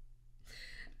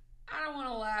 I don't want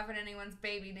to laugh at anyone's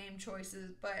baby name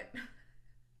choices, but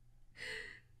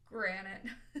Granite.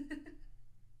 Here's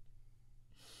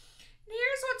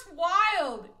what's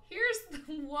wild. Here's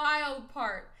the wild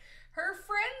part. Her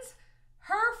friend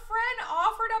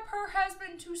offered up her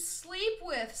husband to sleep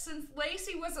with since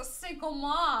Lacey was a single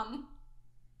mom.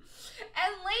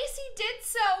 And Lacey did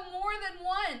so more than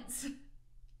once. It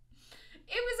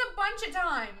was a bunch of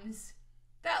times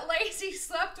that Lacey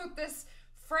slept with this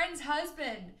friend's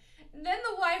husband. And then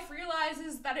the wife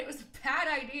realizes that it was a bad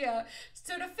idea.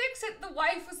 So to fix it, the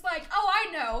wife was like, oh, I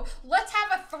know. Let's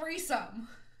have a threesome.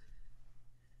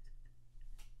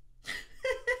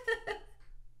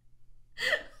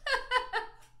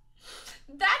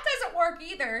 That doesn't work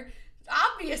either,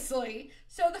 obviously.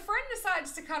 So the friend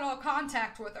decides to cut all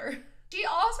contact with her. She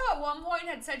also at one point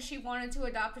had said she wanted to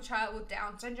adopt a child with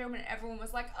Down syndrome, and everyone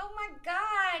was like, oh my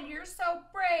God, you're so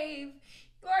brave.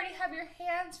 You already have your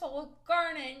hands full with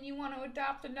Garnet and you want to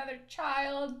adopt another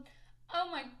child. Oh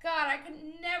my God, I could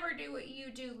never do what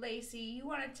you do, Lacey. You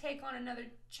want to take on another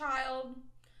child,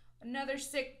 another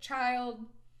sick child.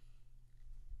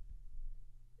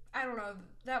 I don't know,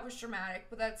 that was dramatic,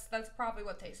 but that's probably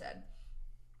what they said.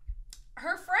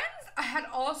 Her friends had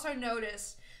also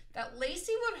noticed that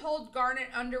Lacey would hold Garnet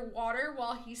underwater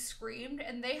while he screamed,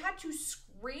 and they had to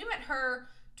scream at her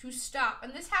to stop.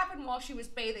 And this happened while she was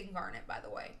bathing Garnet, by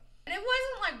the way. And it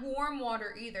wasn't like warm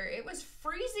water either. It was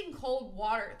freezing cold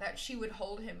water that she would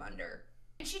hold him under.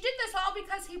 And she did this all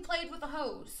because he played with a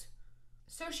hose.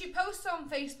 So she posts on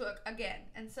Facebook again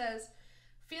and says,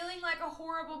 "Feeling like a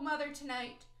horrible mother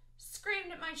tonight.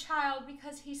 Screamed at my child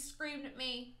because he screamed at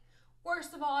me.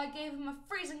 Worst of all, I gave him a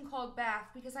freezing cold bath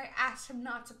because I asked him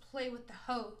not to play with the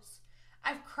hose.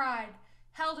 I've cried,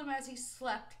 held him as he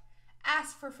slept,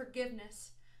 asked for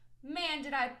forgiveness. Man,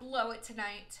 did I blow it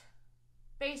tonight."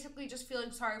 Basically just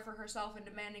feeling sorry for herself and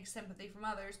demanding sympathy from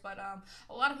others, but a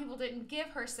lot of people didn't give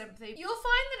her sympathy. You'll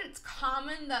find that it's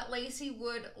common that Lacey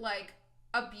would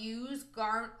abuse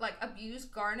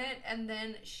Garnet, and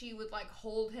then she would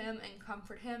hold him and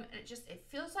comfort him, and it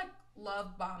feels like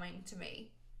love bombing to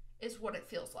me, is what it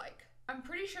feels like. I'm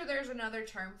pretty sure there's another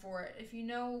term for it. If you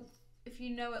know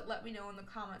it, let me know in the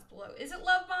comments below. Is it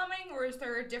love bombing, or is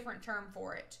there a different term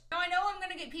for it? Now, I know I'm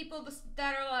gonna get people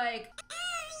that are like,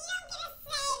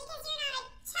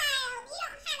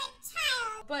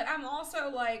 but I'm also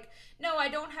like, no, I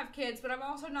don't have kids, but I'm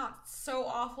also not so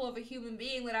awful of a human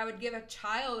being that I would give a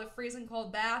child a freezing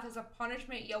cold bath as a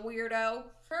punishment, you weirdo.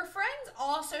 Her friends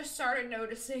also started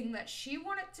noticing that she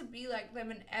wanted to be like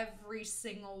them in every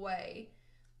single way,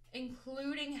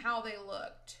 including how they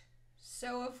looked.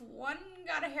 So if one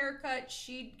got a haircut,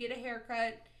 she'd get a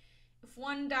haircut. If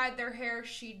one dyed their hair,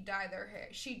 she'd dye their hair.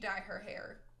 She'd dye her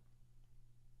hair.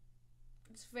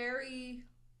 It's very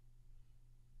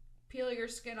peel your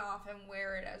skin off and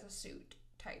wear it as a suit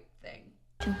type thing.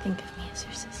 You can think of me as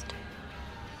your sister.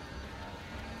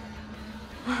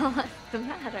 Well, what's the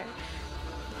matter?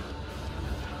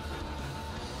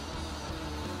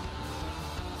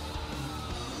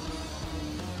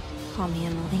 Call me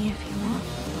Emily if you want.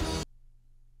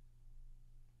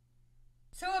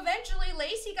 So eventually,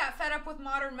 Lacey got fed up with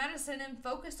modern medicine and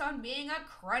focused on being a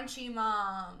crunchy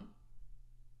mom.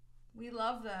 We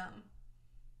love them.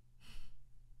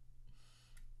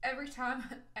 Every time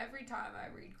I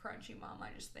read Crunchy Mom, I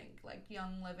just think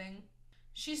Young Living.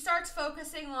 She starts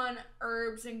focusing on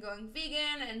herbs and going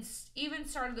vegan, and even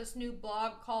started this new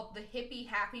blog called the Hippie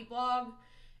Happy blog,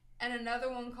 and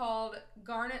another one called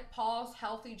Garnet Paul's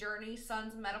Healthy Journey,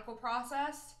 Son's Medical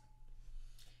Process.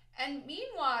 And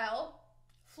meanwhile,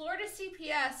 Florida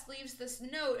CPS leaves this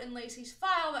note in Lacey's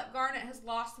file that Garnet has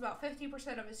lost about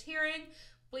 50% of his hearing,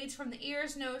 bleeds from the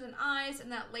ears, nose, and eyes, and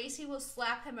that Lacey will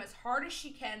slap him as hard as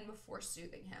she can before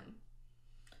soothing him.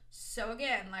 So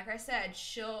again, like I said,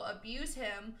 she'll abuse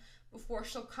him before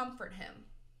she'll comfort him.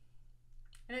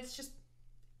 And it's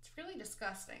really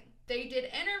disgusting. They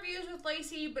did interviews with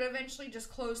Lacey, but eventually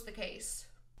just closed the case.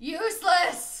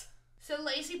 Useless! So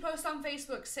Lacey posts on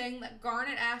Facebook saying that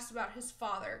Garnet asked about his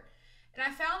father. And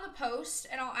I found the post,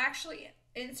 and I'll actually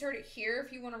insert it here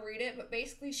if you want to read it, but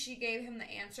basically she gave him the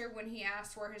answer when he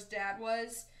asked where his dad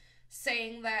was,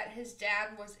 saying that his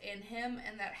dad was in him,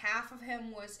 and that half of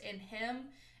him was in him,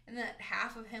 and that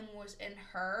half of him was in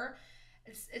her.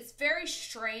 It's very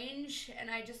strange, and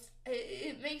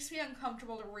it makes me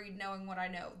uncomfortable to read knowing what I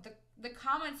know. The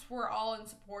comments were all in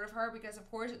support of her because, of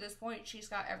course, at this point, she's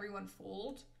got everyone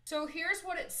fooled. So here's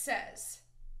what it says.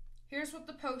 Here's what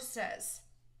the post says.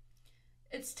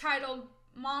 It's titled,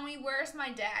 "Mommy, Where's My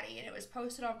Daddy?" and it was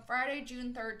posted on Friday,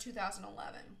 June 3rd,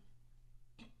 2011.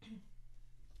 I'm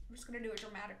just going to do a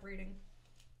dramatic reading.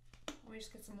 Let me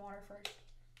just get some water first.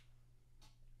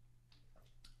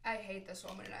 I hate this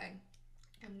woman, and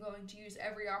I'm going to use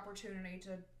every opportunity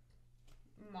to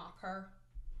mock her.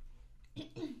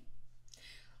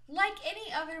 Like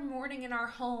any other morning in our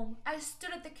home, I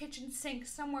stood at the kitchen sink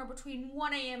somewhere between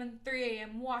 1 a.m. and 3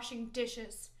 a.m. washing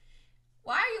dishes.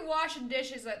 Why are you washing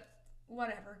dishes at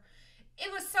whatever?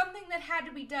 It was something that had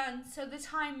to be done, so the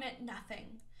time meant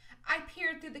nothing. I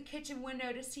peered through the kitchen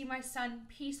window to see my son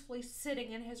peacefully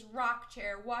sitting in his rock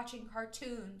chair watching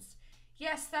cartoons.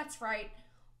 Yes, that's right.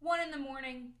 1 in the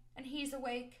morning, and he's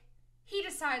awake. He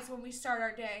decides when we start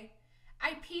our day.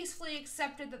 I peacefully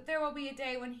accepted that there will be a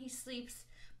day when he sleeps,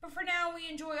 but for now we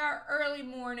enjoy our early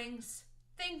mornings,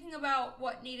 thinking about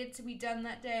what needed to be done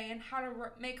that day and how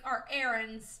to make our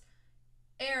errands.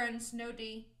 Errands, no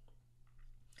D.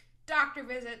 Doctor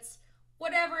visits,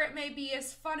 whatever it may be,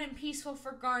 is fun and peaceful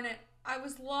for Garnet. I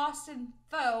was lost in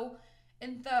though,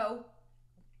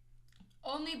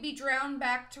 only be drowned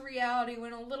back to reality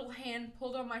when a little hand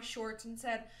pulled on my shorts and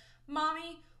said,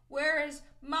 "Mommy, where is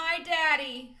my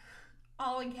daddy?"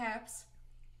 All in caps.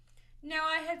 Now,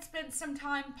 I had spent some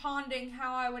time pondering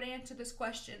how I would answer this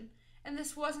question, and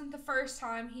this wasn't the first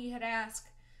time he had asked.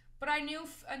 But I knew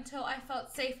until I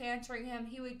felt safe answering him,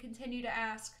 he would continue to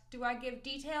ask, do I give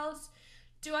details?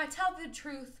 Do I tell the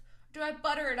truth? Do I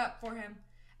butter it up for him?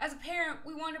 As a parent,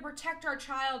 we want to protect our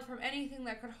child from anything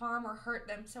that could harm or hurt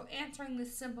them, so answering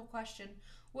this simple question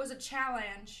was a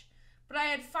challenge. But I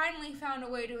had finally found a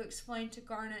way to explain to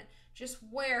Garnet just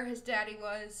where his daddy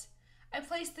was. I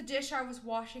placed the dish I was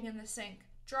washing in the sink,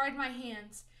 dried my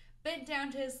hands, bent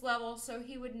down to his level so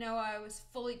he would know I was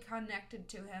fully connected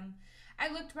to him. I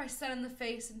looked my son in the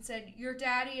face and said, your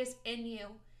daddy is in you.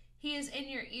 He is in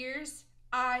your ears,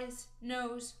 eyes,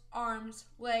 nose, arms,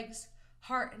 legs,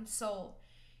 heart, and soul.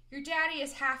 Your daddy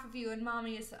is half of you and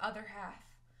mommy is the other half.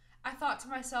 I thought to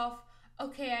myself,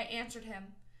 okay, I answered him.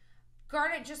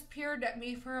 Garnet just peered at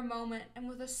me for a moment and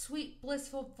with a sweet,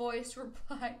 blissful voice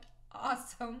replied,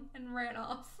 awesome, and ran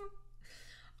off.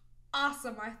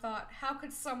 Awesome, I thought. How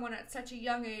could someone at such a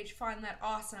young age find that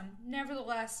awesome?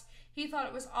 Nevertheless, he thought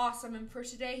it was awesome, and for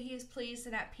today he is pleased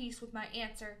and at peace with my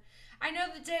answer. I know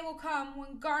the day will come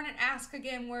when Garnet asks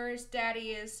again where his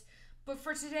daddy is, but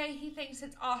for today he thinks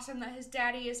it's awesome that his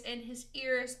daddy is in his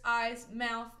ears, eyes,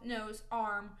 mouth, nose,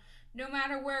 arm. No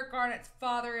matter where Garnet's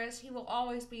father is, he will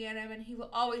always be in him, and he will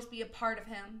always be a part of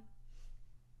him.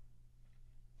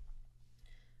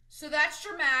 So that's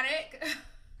dramatic.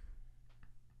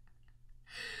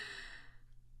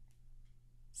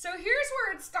 So here's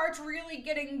where it starts really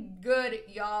getting good,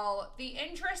 y'all. The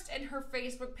interest in her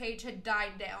Facebook page had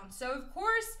died down. So of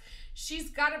course, she's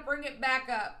got to bring it back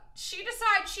up. She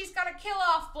decides she's got to kill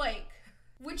off Blake,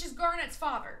 which is Garnet's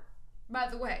father, by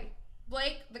the way.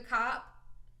 Blake, the cop.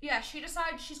 Yeah, she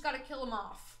decides she's got to kill him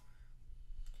off.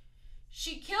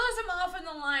 She kills him off in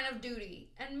the line of duty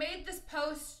and made this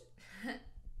post...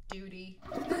 duty.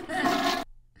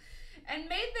 And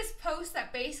made this post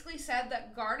that basically said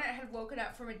that Garnet had woken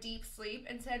up from a deep sleep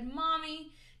and said,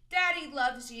 Mommy, Daddy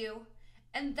loves you.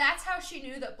 And that's how she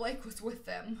knew that Blake was with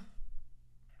them.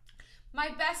 My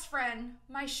best friend,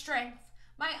 my strength,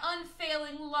 my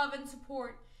unfailing love and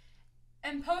support.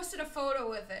 And posted a photo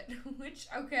with it, which,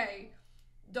 okay,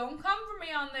 don't come for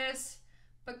me on this,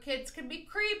 but kids can be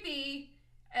creepy.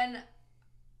 And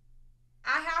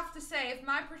I have to say, if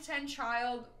my pretend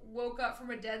child woke up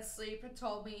from a dead sleep and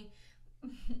told me,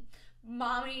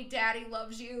 Mommy, Daddy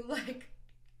loves you, like,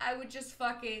 I would just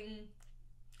fucking,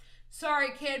 sorry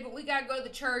kid, but we gotta go to the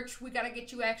church, we gotta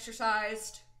get you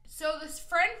exercised. So this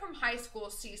friend from high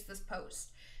school sees this post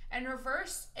and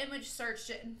reverse image searched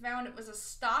it and found it was a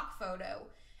stock photo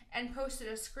and posted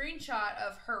a screenshot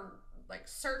of her, like,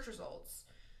 search results.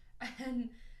 And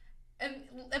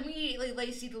immediately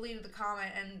Lacey deleted the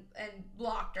comment and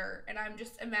blocked her. And I'm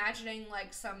just imagining,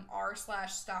 like, some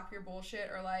r/stop your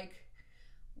bullshit, or like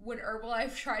when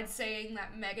Herbalife tried saying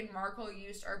that Meghan Markle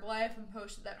used Herbalife and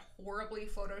posted that horribly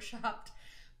photoshopped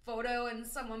photo, and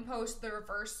someone posted the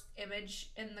reverse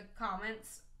image in the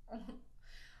comments.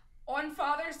 On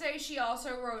Father's Day, she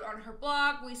also wrote on her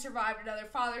blog, we survived another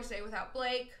Father's Day without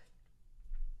Blake.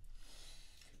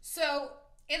 So,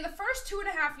 in the first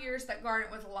 2.5 years that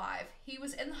Garnet was alive, he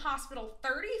was in the hospital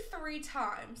 33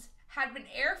 times, had been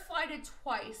air flighted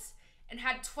twice, and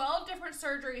had 12 different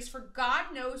surgeries for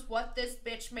God knows what this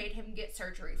bitch made him get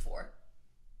surgery for.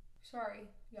 Sorry,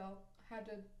 y'all. I had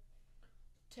to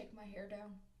take my hair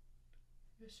down.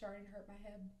 It was starting to hurt my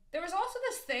head. There was also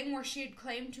this thing where she had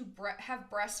claimed to have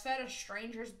breastfed a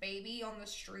stranger's baby on the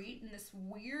street in this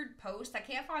weird post. I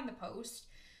can't find the post.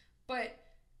 But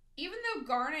even though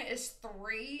Garnet is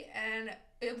 3 and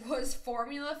it was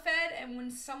formula fed, and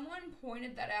when someone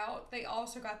pointed that out, they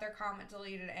also got their comment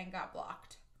deleted and got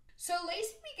blocked. So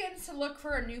Lacey begins to look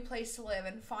for a new place to live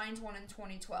and finds one in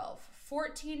 2012,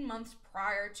 14 months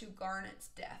prior to Garnet's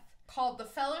death, called the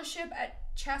Fellowship at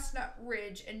Chestnut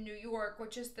Ridge in New York,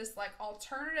 which is this like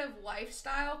alternative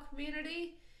lifestyle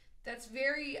community that's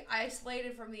very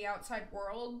isolated from the outside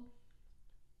world.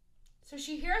 So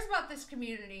she hears about this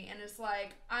community and is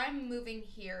like, I'm moving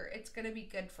here. It's going to be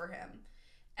good for him.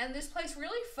 And this place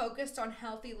really focused on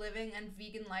healthy living and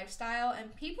vegan lifestyle,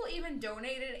 and people even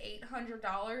donated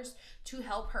 $800 to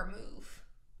help her move.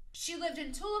 She lived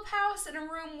in Tulip House in a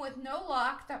room with no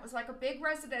lock that was like a big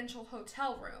residential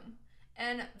hotel room.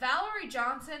 And Valerie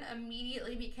Johnson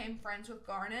immediately became friends with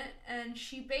Garnet, and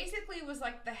she basically was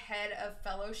like the head of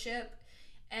Fellowship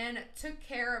and took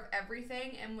care of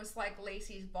everything and was like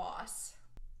Lacey's boss.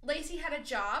 Lacey had a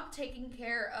job taking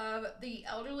care of the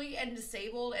elderly and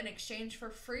disabled in exchange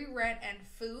for free rent and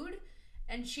food,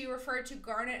 and she referred to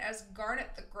Garnet as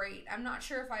Garnet the Great. I'm not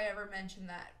sure if I ever mentioned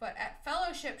that, but at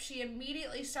fellowship, she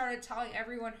immediately started telling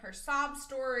everyone her sob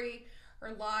story,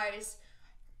 her lies.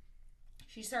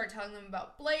 She started telling them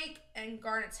about Blake and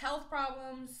Garnet's health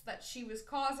problems that she was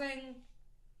causing.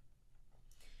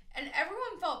 And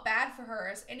everyone felt bad for her,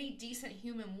 as any decent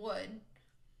human would.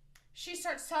 She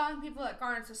starts telling people that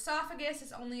Garnet's esophagus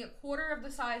is only a quarter of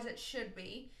the size it should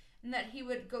be, and that he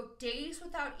would go days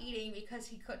without eating because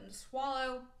he couldn't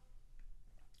swallow,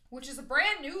 which is a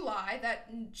brand new lie that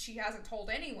she hasn't told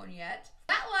anyone yet.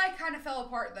 That lie kind of fell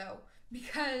apart, though,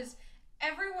 because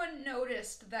everyone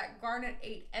noticed that Garnet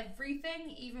ate everything,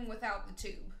 even without the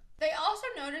tube. They also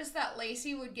noticed that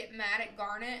Lacey would get mad at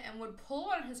Garnet and would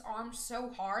pull on his arm so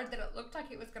hard that it looked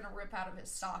like it was going to rip out of his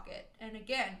socket. And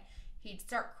again, he'd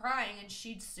start crying and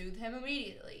she'd soothe him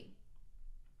immediately.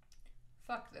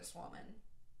 Fuck this woman.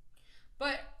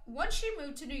 But once she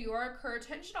moved to New York, her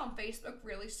attention on Facebook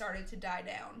really started to die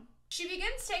down. She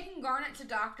begins taking Garnet to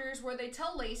doctors where they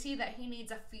tell Lacey that he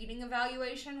needs a feeding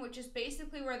evaluation, which is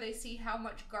basically where they see how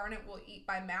much Garnet will eat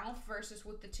by mouth versus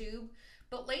with the tube.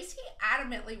 But Lacey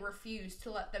adamantly refused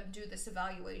to let them do this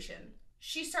evaluation.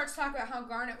 She starts talking about how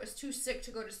Garnet was too sick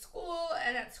to go to school,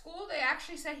 and at school they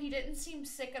actually said he didn't seem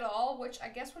sick at all, which I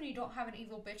guess when you don't have an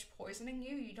evil bitch poisoning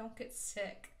you, you don't get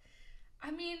sick.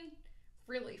 I mean,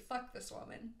 really, fuck this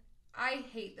woman. I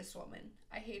hate this woman.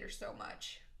 I hate her so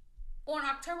much. On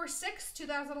October 6,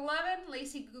 2011,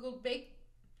 Lacey Googled Blake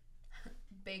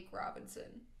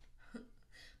Robinson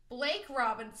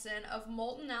of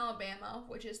Moulton, Alabama,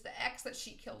 which is the ex that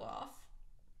she killed off.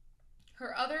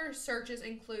 Her other searches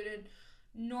included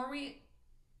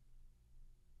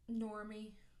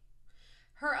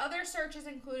Her other searches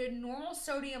included normal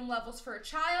sodium levels for a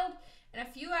child, and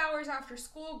a few hours after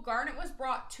school, Garnet was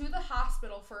brought to the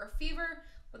hospital for a fever,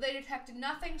 but they detected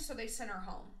nothing, so they sent her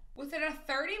home. Within a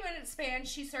 30-minute span,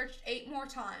 she searched 8 more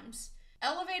times.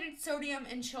 Elevated sodium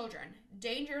in children.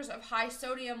 Dangers of high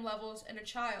sodium levels in a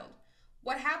child.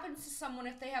 What happens to someone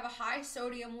if they have a high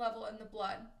sodium level in the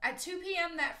blood? At 2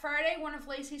 p.m. that Friday, one of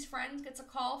Lacey's friends gets a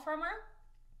call from her.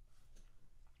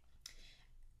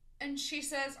 And she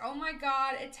says, "Oh my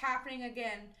God, it's happening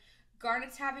again.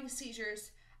 Garnet's having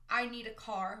seizures. I need a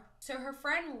car." So her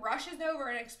friend rushes over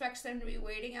and expects them to be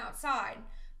waiting outside,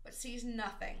 but sees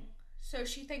nothing. So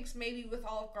she thinks maybe with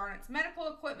all of Garnet's medical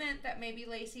equipment that maybe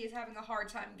Lacey is having a hard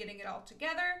time getting it all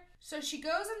together. So she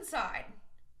goes inside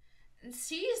and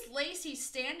sees Lacey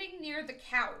standing near the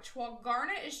couch while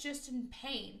Garnet is just in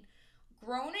pain,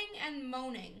 groaning and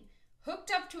moaning, hooked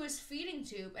up to his feeding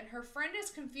tube, and her friend is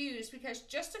confused because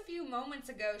just a few moments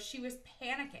ago she was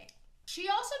panicking. She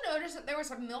also noticed that there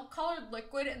was a milk-colored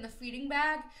liquid in the feeding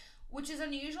bag, which is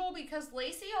unusual because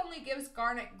Lacey only gives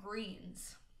Garnet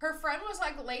greens. Her friend was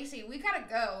like, "Lacey, we gotta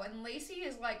go," and Lacey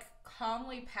is like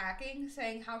calmly packing,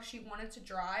 saying how she wanted to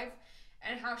drive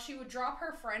and how she would drop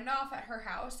her friend off at her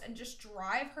house and just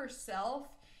drive herself,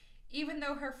 even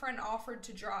though her friend offered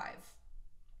to drive.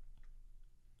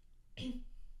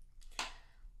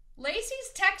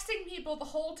 Lacey's texting people the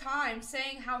whole time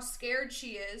saying how scared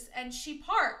she is, and she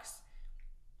parks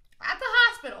at the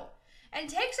hospital and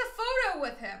takes a photo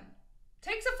with him.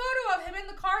 Takes a photo of him in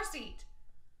the car seat.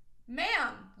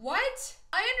 Ma'am, what?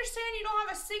 I understand you don't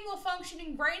have a single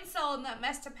functioning brain cell in that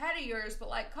messed up head of yours, but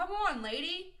like, come on,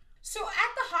 lady. So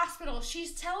at the hospital,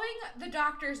 she's telling the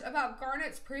doctors about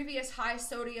Garnet's previous high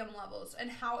sodium levels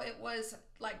and how it was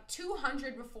like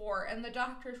 200 before, and the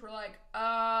doctors were like,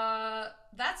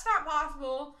 that's not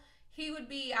possible. He would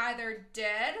be either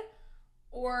dead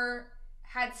or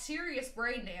had serious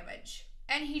brain damage.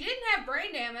 And he didn't have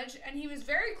brain damage, and he was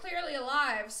very clearly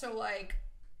alive, so like,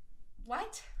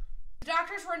 what? The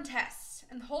doctors run tests,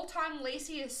 and the whole time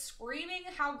Lacey is screaming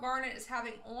how Garnet is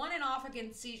having on and off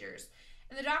again seizures,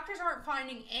 and the doctors aren't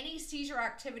finding any seizure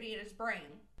activity in his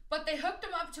brain. But they hooked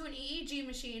him up to an EEG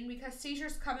machine because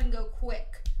seizures come and go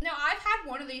quick. Now, I've had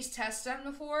one of these tests done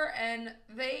before, and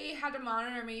they had to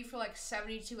monitor me for like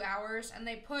 72 hours, and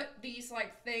they put these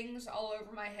like things all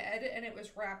over my head, and it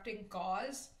was wrapped in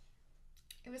gauze.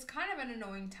 It was kind of an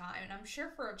annoying time, and I'm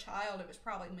sure for a child it was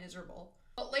probably miserable.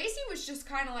 But Lacey was just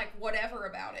kind of like whatever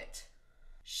about it.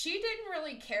 She didn't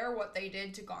really care what they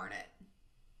did to Garnet.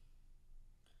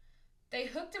 They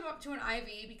hooked him up to an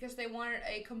IV because they wanted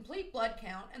a complete blood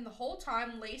count, and the whole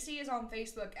time Lacey is on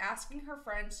Facebook asking her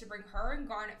friends to bring her and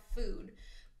Garnet food.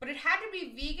 But it had to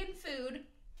be vegan food,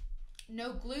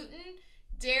 no gluten,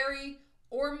 dairy,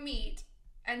 or meat,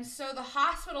 and so the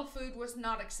hospital food was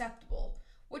not acceptable.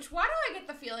 Which, why do I get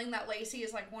the feeling that Lacey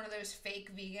is like one of those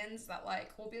fake vegans that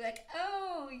like will be like,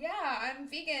 oh yeah, I'm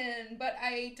vegan, but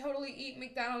I totally eat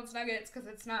McDonald's nuggets because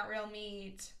it's not real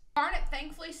meat. Garnet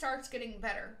thankfully starts getting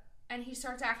better, and he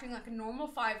starts acting like a normal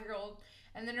 5-year-old,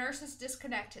 and the nurses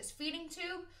disconnect his feeding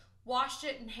tube, washed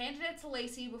it, and handed it to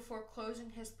Lacey before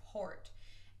closing his port.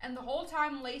 And the whole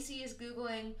time Lacey is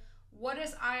Googling, what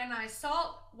is ionized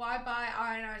salt? Why buy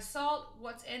ionized salt?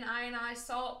 What's in ionized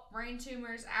salt? Brain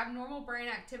tumors, abnormal brain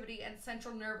activity, and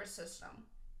central nervous system.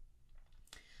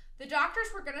 The doctors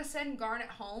were going to send Garnet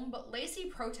home, but Lacey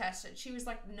protested. She was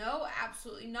like, no,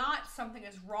 absolutely not. Something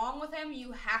is wrong with him.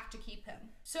 You have to keep him.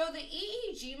 So the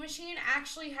EEG machine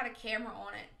actually had a camera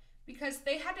on it because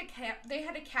they had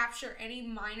to capture any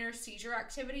minor seizure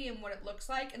activity and what it looks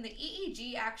like, and the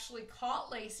EEG actually caught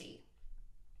Lacey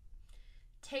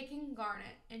taking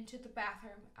Garnet into the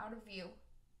bathroom out of view.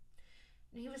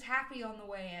 And he was happy on the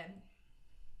way in.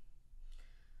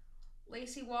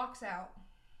 Lacey walks out,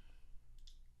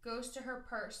 goes to her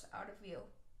purse out of view,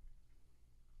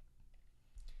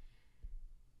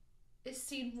 is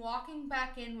seen walking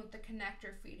back in with the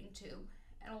connector feeding tube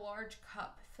and a large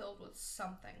cup filled with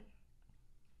something.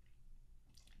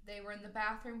 They were in the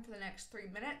bathroom for the next 3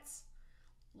 minutes.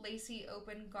 Lacey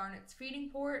opened Garnet's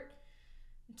feeding port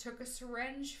and took a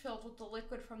syringe filled with the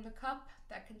liquid from the cup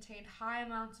that contained high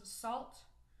amounts of salt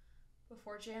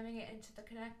before jamming it into the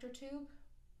connector tube,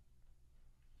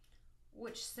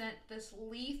 which sent this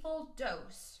lethal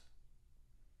dose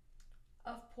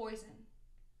of poison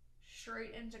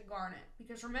straight into Garnet.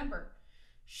 Because remember,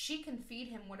 she can feed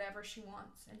him whatever she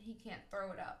wants and he can't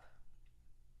throw it up.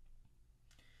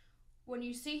 When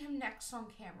you see him next on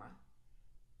camera,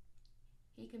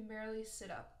 he can barely sit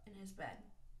up in his bed.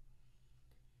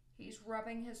 He's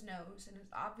rubbing his nose and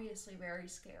is obviously very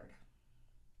scared.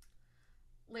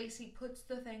 Lacey puts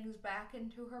the things back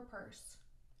into her purse,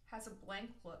 has a blank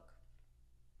look,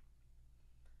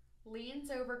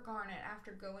 leans over Garnet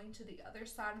after going to the other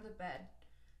side of the bed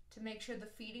to make sure the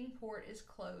feeding port is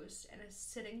closed, and is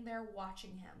sitting there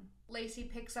watching him. Lacey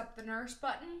picks up the nurse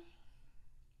button,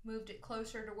 moved it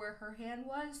closer to where her hand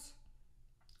was,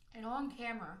 and on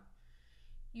camera,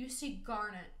 you see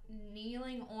Garnet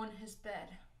kneeling on his bed,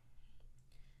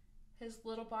 his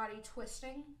little body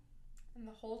twisting, and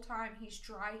the whole time he's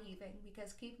dry heaving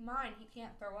because keep in mind, he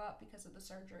can't throw up because of the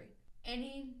surgery.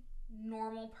 Any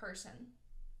normal person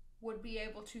would be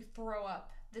able to throw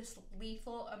up this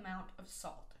lethal amount of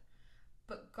salt,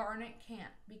 but Garnet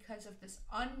can't because of this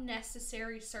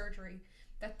unnecessary surgery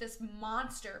that this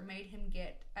monster made him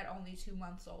get at only 2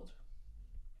 months old.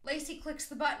 Lacey clicks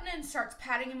the button and starts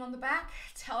patting him on the back,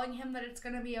 telling him that it's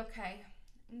going to be okay.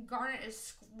 And Garnet is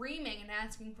screaming and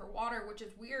asking for water, which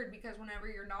is weird because whenever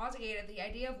you're nauseated, the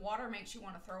idea of water makes you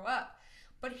want to throw up.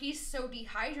 But he's so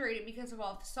dehydrated because of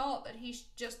all the salt that he's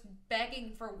just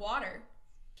begging for water.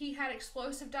 He had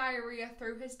explosive diarrhea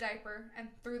through his diaper and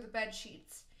through the bed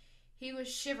sheets. He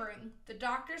was shivering. The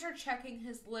doctors are checking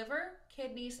his liver,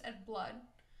 kidneys, and blood.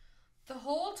 The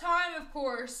whole time, of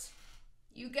course,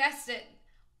 you guessed it,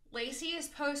 Lacey is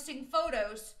posting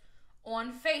photos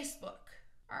on Facebook.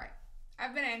 Alright,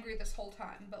 I've been angry this whole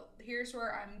time, but here's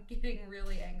where I'm getting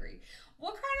really angry.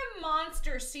 What kind of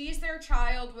monster sees their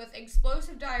child with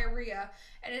explosive diarrhea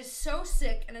and is so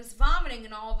sick and is vomiting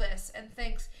and all this and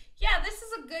thinks, yeah, this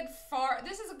is a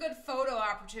good photo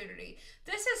opportunity.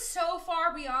 This is so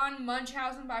far beyond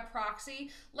Munchausen by proxy.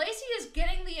 Lacey is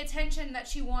getting the attention that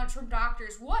she wants from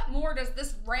doctors. What more does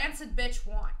this rancid bitch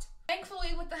want?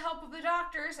 Thankfully, with the help of the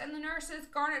doctors and the nurses,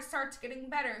 Garnet starts getting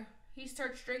better. He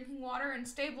starts drinking water and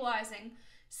stabilizing.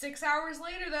 6 hours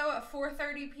later, though, at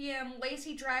 4:30 p.m.,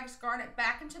 Lacey drags Garnet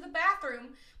back into the bathroom.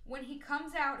 When he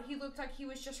comes out, he looked like he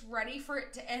was just ready for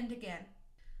it to end again.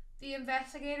 The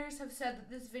investigators have said that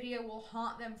this video will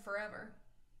haunt them forever.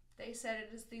 They said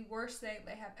it is the worst thing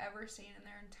they have ever seen in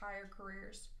their entire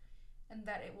careers, and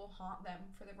that it will haunt them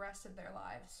for the rest of their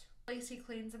lives. Lacey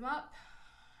cleans him up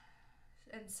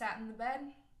and sat in the bed.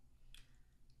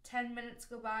 10 minutes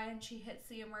go by and she hits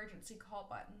the emergency call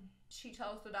button. She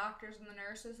tells the doctors and the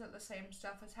nurses that the same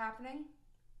stuff is happening.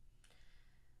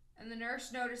 And the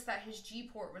nurse noticed that his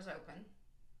G-port was open.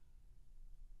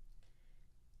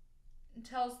 And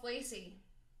tells Lacey.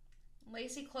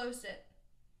 Lacey closed it.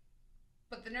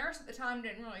 But the nurse at the time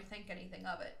didn't really think anything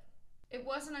of it. It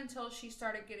wasn't until she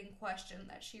started getting questioned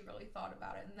that she really thought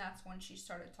about it, and that's when she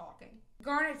started talking.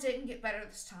 Garnet didn't get better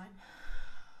this time.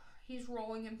 He's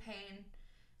rolling in pain.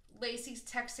 Lacey's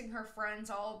texting her friends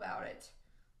all about it.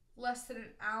 Less than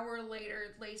an hour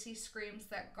later, Lacey screams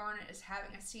that Garnet is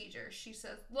having a seizure. She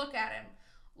says, look at him,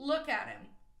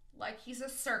 like he's a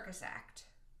circus act.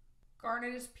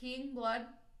 Garnet is peeing blood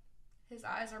His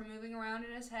eyes are moving around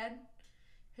in his head.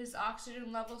 His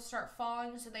oxygen levels start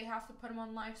falling, so they have to put him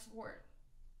on life support.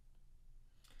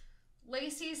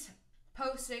 Lacey's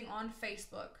posting on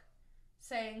Facebook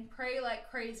saying, "Pray like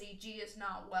crazy, G is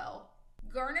not well."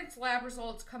 Garnett's lab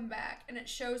results come back, and it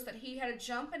shows that he had a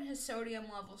jump in his sodium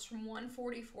levels from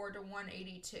 144 to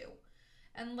 182.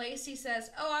 And Lacey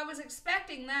says, "Oh, I was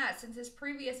expecting that since his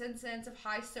previous incidents of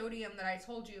high sodium that I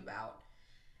told you about."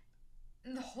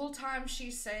 And the whole time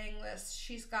she's saying this,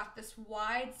 she's got this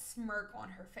wide smirk on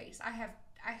her face. I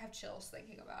have chills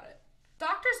thinking about it.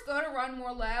 Doctors go to run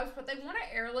more labs, but they want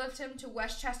to airlift him to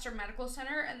Westchester Medical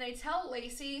Center, and they tell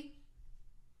Lacey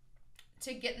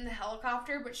to get in the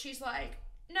helicopter, but she's like,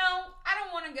 "No, I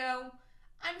don't want to go.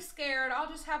 I'm scared.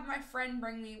 I'll just have my friend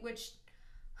bring me," which,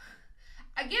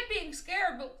 I get being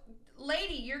scared, but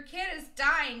lady, your kid is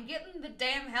dying. Get in the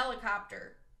damn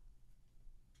helicopter.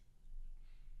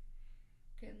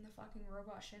 Get in the fucking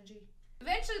robot, Shinji.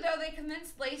 Eventually, though, they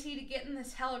convinced Lacey to get in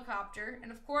this helicopter,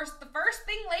 and of course, the first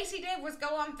thing Lacey did was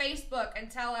go on Facebook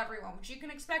and tell everyone, which you can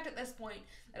expect at this point,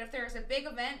 that if there's a big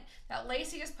event, that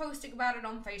Lacey is posting about it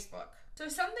on Facebook. So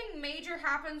something major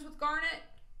happens with Garnett,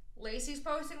 Lacey's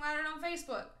posting about it on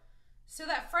Facebook. So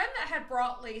that friend that had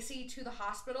brought Lacey to the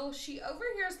hospital, she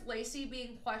overhears Lacey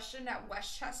being questioned at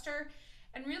Westchester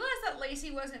and realized that Lacey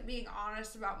wasn't being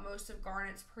honest about most of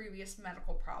Garnett's previous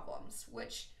medical problems,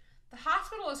 which the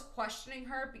hospital is questioning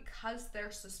her because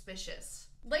they're suspicious.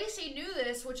 Lacey knew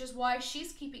this, which is why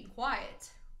she's keeping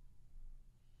quiet.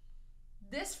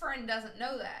 This friend doesn't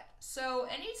know that. So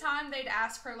anytime they'd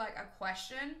ask her like a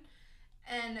question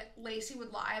and Lacey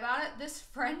would lie about it, this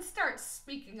friend starts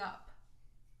speaking up.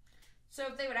 So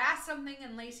if they would ask something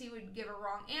and Lacey would give a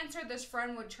wrong answer, this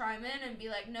friend would chime in and be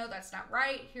like, "No, that's not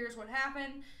right. Here's what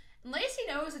happened." And Lacey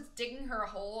knows it's digging her a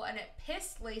hole, and it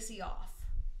pissed Lacey off.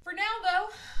 For now, though,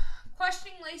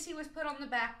 questioning Lacey was put on the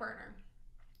back burner.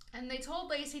 And they told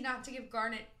Lacey not to give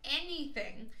Garnett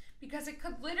anything because it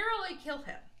could literally kill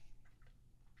him.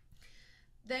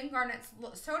 Then Garnett's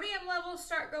sodium levels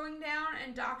start going down,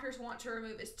 and doctors want to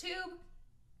remove his tube.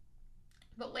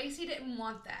 But Lacey didn't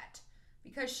want that,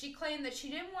 because she claimed that she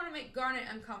didn't want to make Garnett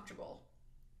uncomfortable.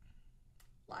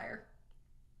 Liar.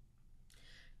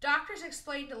 Doctors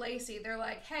explained to Lacey, they're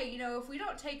like, "Hey, if we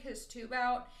don't take his tube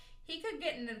out, he could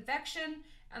get an infection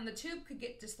and the tube could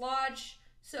get dislodged."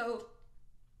 So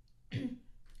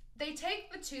they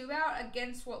take the tube out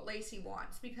against what Lacey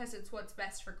wants because it's what's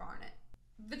best for Garnett.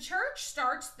 The church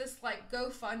starts this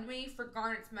GoFundMe for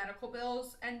Garnett's medical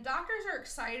bills, and doctors are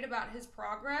excited about his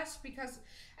progress because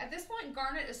at this point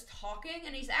Garnett is talking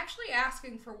and he's actually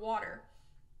asking for water.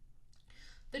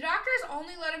 The doctors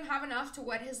only let him have enough to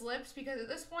wet his lips because at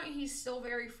this point he's still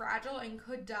very fragile and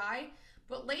could die.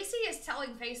 But Lacey is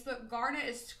telling Facebook Garnett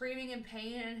is screaming in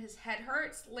pain and his head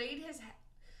hurts, laid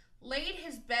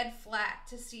his bed flat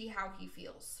to see how he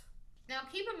feels. Now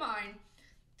keep in mind,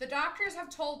 the doctors have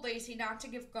told Lacey not to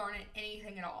give Garnett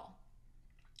anything at all.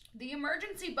 The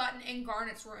emergency button in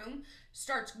Garnett's room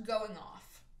starts going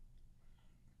off.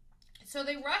 So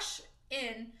they rush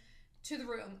in to the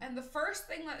room, and the first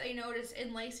thing that they notice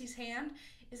in Lacey's hand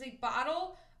is a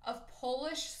bottle of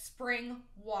Polish spring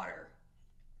water.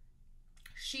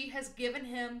 She has given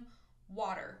him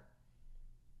water.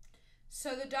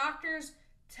 So the doctors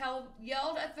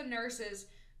yelled at the nurses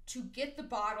to get the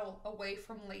bottle away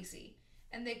from Lacey,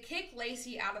 and they kick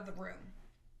Lacey out of the room.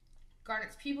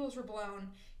 Garnett's pupils were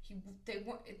blown.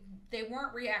 They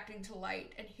weren't reacting to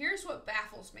light. And here's what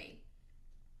baffles me.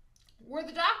 Were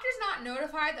the doctors not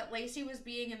notified that Lacey was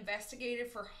being investigated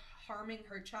for harming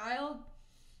her child?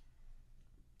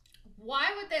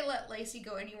 Why would they let Lacey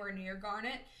go anywhere near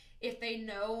Garnett if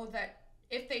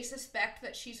they suspect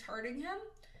that she's hurting him?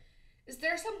 Is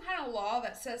there some kind of law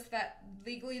that says that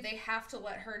legally they have to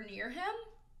let her near him?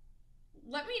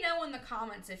 Let me know in the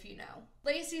comments if you know.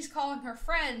 Lacey's calling her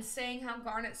friends, saying how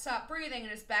Garnett stopped breathing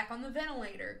and is back on the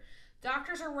ventilator.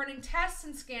 Doctors are running tests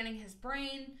and scanning his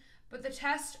brain, but the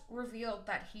test revealed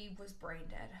that he was brain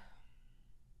dead.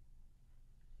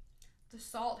 The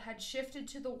salt had shifted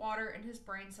to the water in his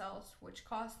brain cells, which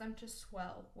caused them to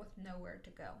swell with nowhere to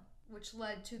go, which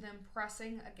led to them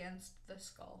pressing against the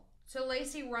skull. So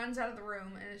Lacey runs out of the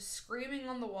room and is screaming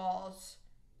on the walls,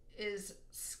 is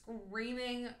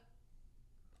screaming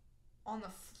on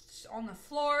the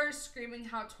floor, screaming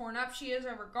how torn up she is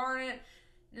over Garnett,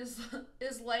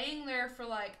 is laying there for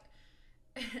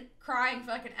crying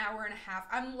for an hour and a half.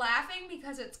 I'm laughing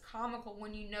because it's comical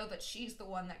when you know that she's the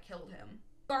one that killed him.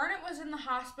 Garnett was in the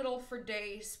hospital for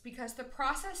days because the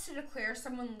process to declare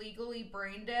someone legally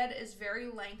brain dead is very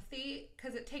lengthy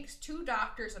because it takes 2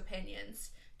 doctors'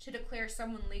 opinions to declare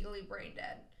someone legally brain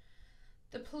dead.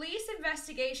 The police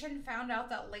investigation found out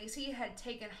that Lacey had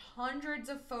taken hundreds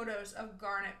of photos of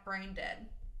Garnet brain dead.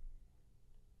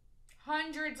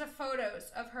 Hundreds of photos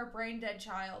of her brain dead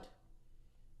child.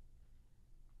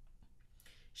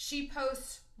 She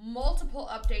posts multiple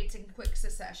updates in quick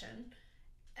succession,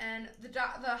 and the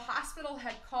hospital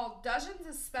had called dozens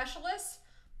of specialists,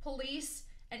 police,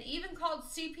 and even called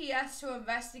CPS to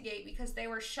investigate because they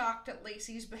were shocked at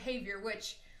Lacey's behavior,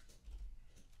 which...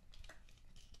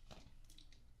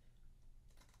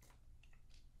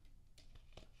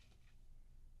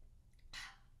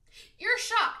 You're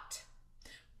shocked.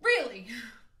 Really?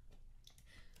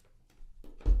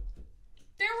 There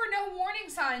were no warning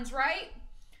signs, right?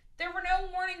 There were no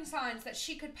warning signs that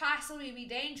she could possibly be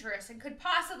dangerous and could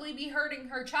possibly be hurting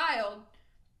her child.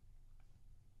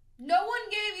 No one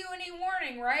gave you any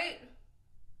warning, right?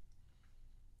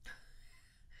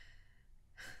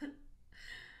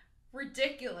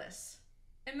 Ridiculous.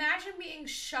 Imagine being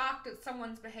shocked at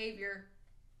someone's behavior.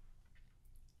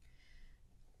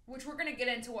 Which we're going to get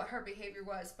into what her behavior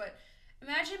was, but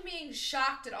imagine being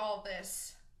shocked at all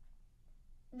this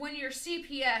when you're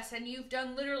CPS and you've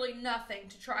done literally nothing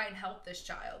to try and help this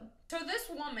child. So this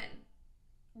woman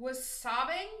was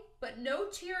sobbing, but no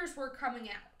tears were coming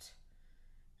out.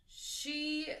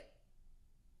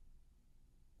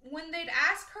 When they'd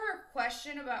ask her a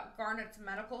question about Garnet's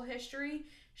medical history,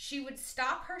 she would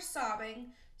stop her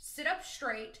sobbing, sit up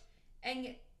straight,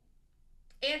 and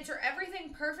answer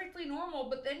everything perfectly normal,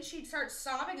 but then she'd start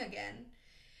sobbing again.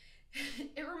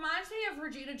 It reminds me of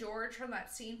Regina George from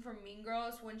that scene from Mean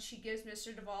Girls when she gives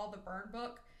Mr. Duvall the burn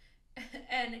book,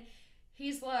 and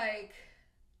he's like,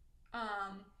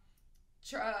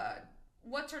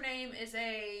 what's her name is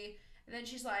a, and then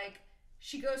she's like,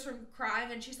 she goes from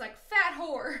crying and she's like, fat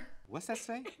whore. What's that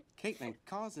say? Caitlin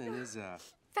Cousin is a...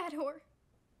 Fat whore.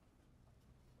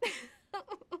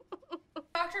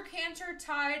 Dr. Cantor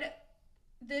tied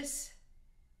this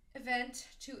event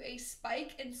to a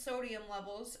spike in sodium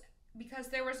levels because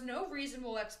there was no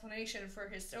reasonable explanation for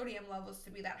his sodium levels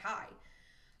to be that high.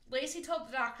 Lacey told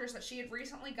the doctors that she had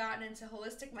recently gotten into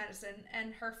holistic medicine,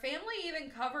 and her family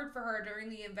even covered for her during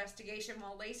the investigation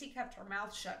while Lacey kept her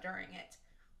mouth shut during it.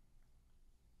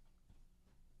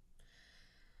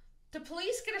 The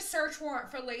police get a search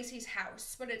warrant for Lacey's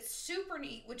house, but it's super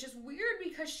neat, which is weird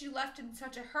because she left in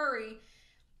such a hurry,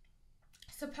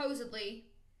 supposedly.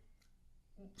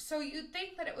 So you'd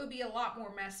think that it would be a lot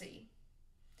more messy.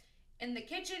 In the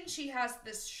kitchen, she has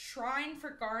this shrine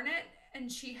for Garnet,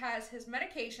 and she has his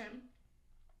medication,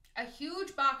 a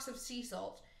huge box of sea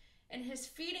salt, and his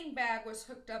feeding bag was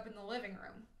hooked up in the living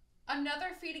room.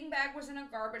 Another feeding bag was in a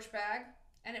garbage bag,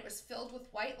 and it was filled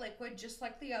with white liquid just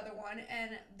like the other one,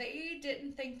 and they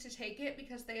didn't think to take it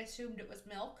because they assumed it was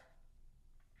milk.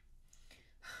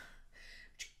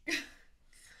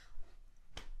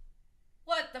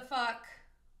 What the fuck?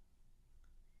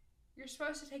 You're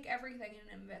supposed to take everything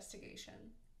in an investigation,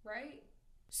 right?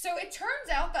 So it turns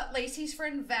out that Lacey's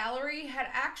friend Valerie had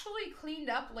actually cleaned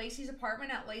up Lacey's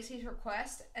apartment at Lacey's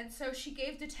request, and so she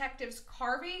gave detectives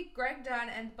Carvey, Greg Dunn,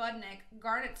 and Budnick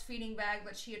Garnet's feeding bag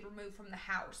that she had removed from the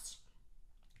house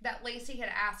that Lacey had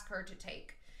asked her to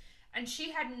take. And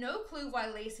she had no clue why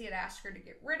Lacey had asked her to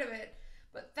get rid of it,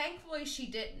 but thankfully she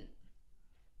didn't.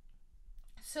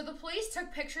 So the police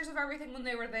took pictures of everything when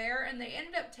they were there, and they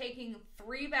ended up taking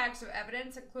 3 bags of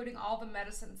evidence, including all the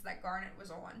medicines that Garnet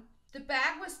was on. The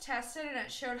bag was tested and it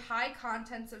showed high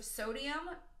contents of sodium,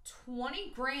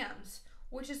 20 grams,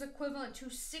 which is equivalent to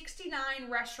 69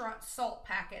 restaurant salt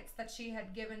packets that she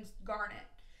had given Garnet.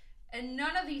 And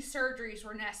none of these surgeries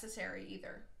were necessary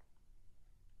either.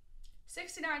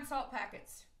 69 salt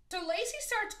packets. So Lacey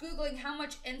starts Googling how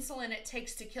much insulin it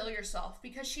takes to kill yourself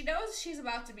because she knows she's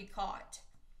about to be caught.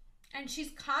 And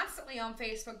she's constantly on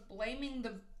Facebook blaming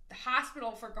the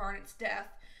hospital for Garnet's death.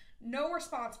 No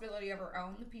responsibility of her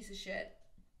own, the piece of shit.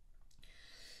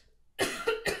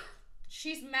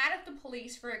 She's mad at the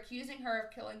police for accusing her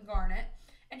of killing Garnet.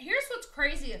 And here's what's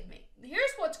crazy to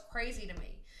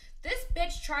me. This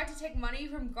bitch tried to take money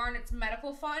from Garnet's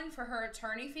medical fund for her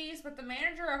attorney fees, but the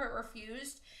manager of it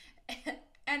refused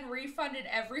and refunded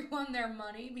everyone their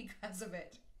money because of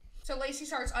it. So Lacey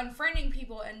starts unfriending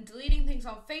people and deleting things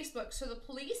on Facebook, so the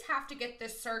police have to get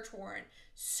this search warrant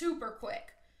super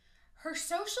quick. Her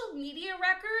social media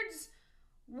records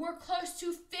were close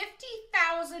to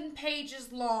 50,000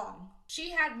 pages long.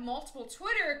 She had multiple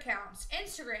Twitter accounts,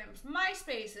 Instagrams,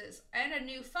 MySpaces, and a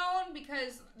new phone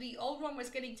because the old one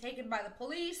was getting taken by the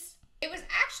police. It was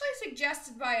actually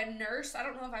suggested by a nurse. I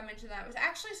don't know if I mentioned that. It was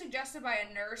actually suggested by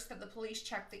a nurse that the police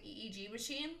check the EEG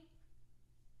machine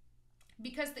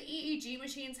because the EEG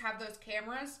machines have those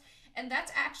cameras, And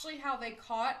that's actually how they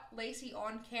caught Lacey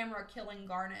on camera killing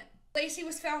Garnet. Lacey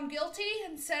was found guilty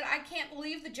and said, "I can't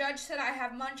believe the judge said I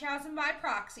have Munchausen by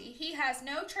proxy. He has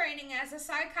no training as a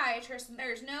psychiatrist, and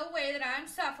there's no way that I'm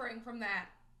suffering from that."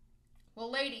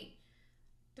 Well, lady,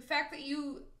 the fact that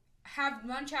you have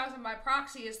Munchausen by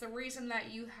proxy is the reason that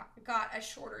you got a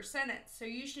shorter sentence, so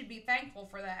you should be thankful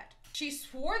for that. She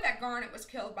swore that Garnet was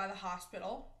killed by the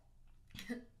hospital,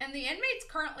 and the inmates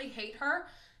currently hate her.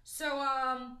 So,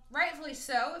 rightfully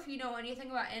so. If you know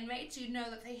anything about inmates, you know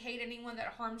that they hate anyone that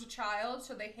harms a child.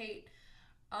 So they hate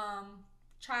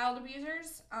child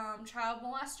abusers, child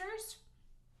molesters,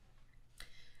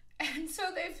 and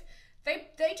so they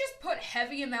just put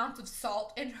heavy amounts of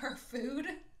salt in her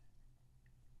food.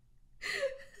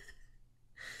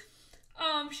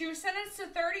 She was sentenced to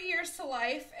 30 years to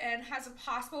life and has a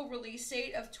possible release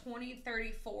date of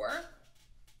 2034.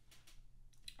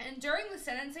 And during the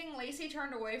sentencing, Lacey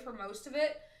turned away for most of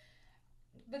it.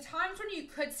 The times when you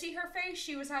could see her face,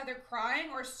 she was either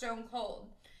crying or stone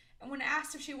cold. And when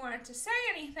asked if she wanted to say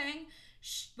anything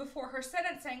before her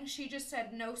sentencing, she just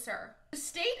said, "No, sir." The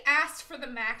state asked for the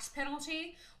max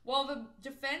penalty, while the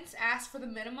defense asked for the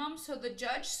minimum, so the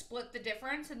judge split the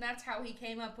difference, and that's how he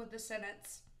came up with the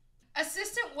sentence.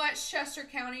 Assistant Westchester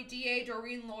County DA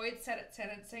Doreen Lloyd said at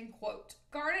sentencing, quote,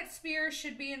 "Garnet Spears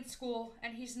should be in school,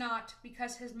 and he's not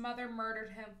because his mother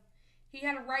murdered him. He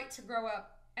had a right to grow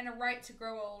up and a right to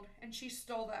grow old, and she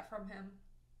stole that from him.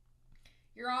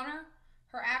 Your Honor,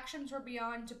 her actions were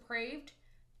beyond depraved,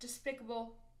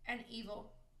 despicable, and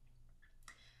evil."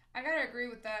 I gotta agree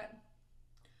with that.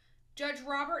 Judge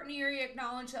Robert Neary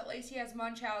acknowledged that Lacey has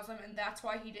Munchausen, and that's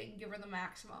why he didn't give her the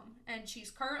maximum. And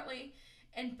she's currently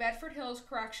in Bedford Hills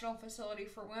Correctional Facility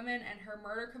for Women, and her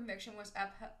murder conviction was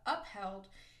upheld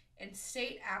in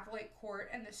state appellate court,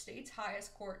 and the state's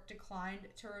highest court declined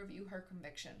to review her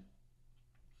conviction.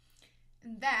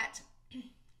 And that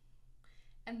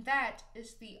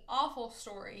is the awful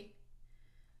story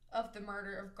of the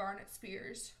murder of Garnet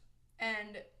Spears,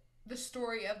 and the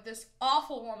story of this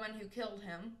awful woman who killed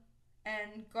him.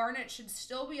 And Garnet should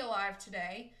still be alive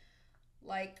today,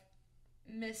 like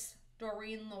Miss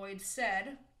Doreen Lloyd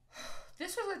said.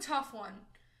 This was a tough one.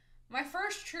 My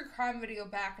first true crime video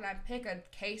back, and I pick a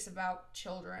case about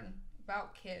children,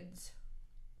 about kids.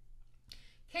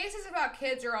 Cases about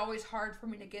kids are always hard for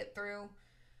me to get through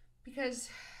because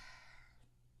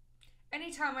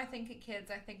anytime I think of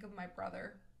kids, I think of my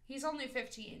brother. He's only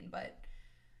 15, but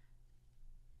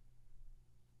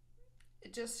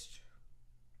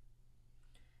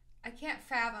I can't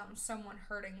fathom someone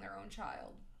hurting their own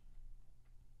child.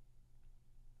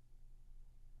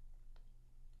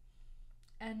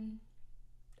 And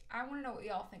I want to know what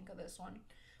y'all think of this one.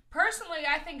 Personally,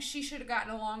 I think she should have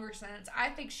gotten a longer sentence. I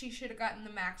think she should have gotten the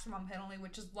maximum penalty,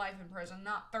 which is life in prison,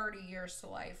 not 30 years to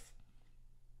life.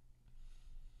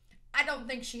 I don't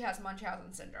think she has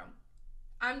Munchausen syndrome.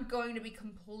 I'm going to be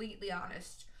completely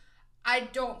honest. I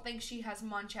don't think she has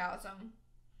Munchausen.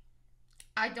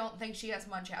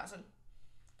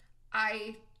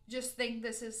 I just think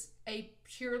this is a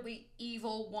purely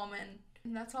evil woman.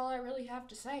 And that's all I really have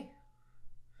to say.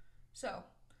 So,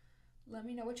 let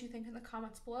me know what you think in the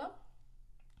comments below.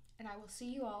 And I will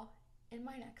see you all in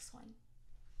my next one.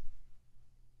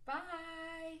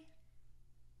 Bye!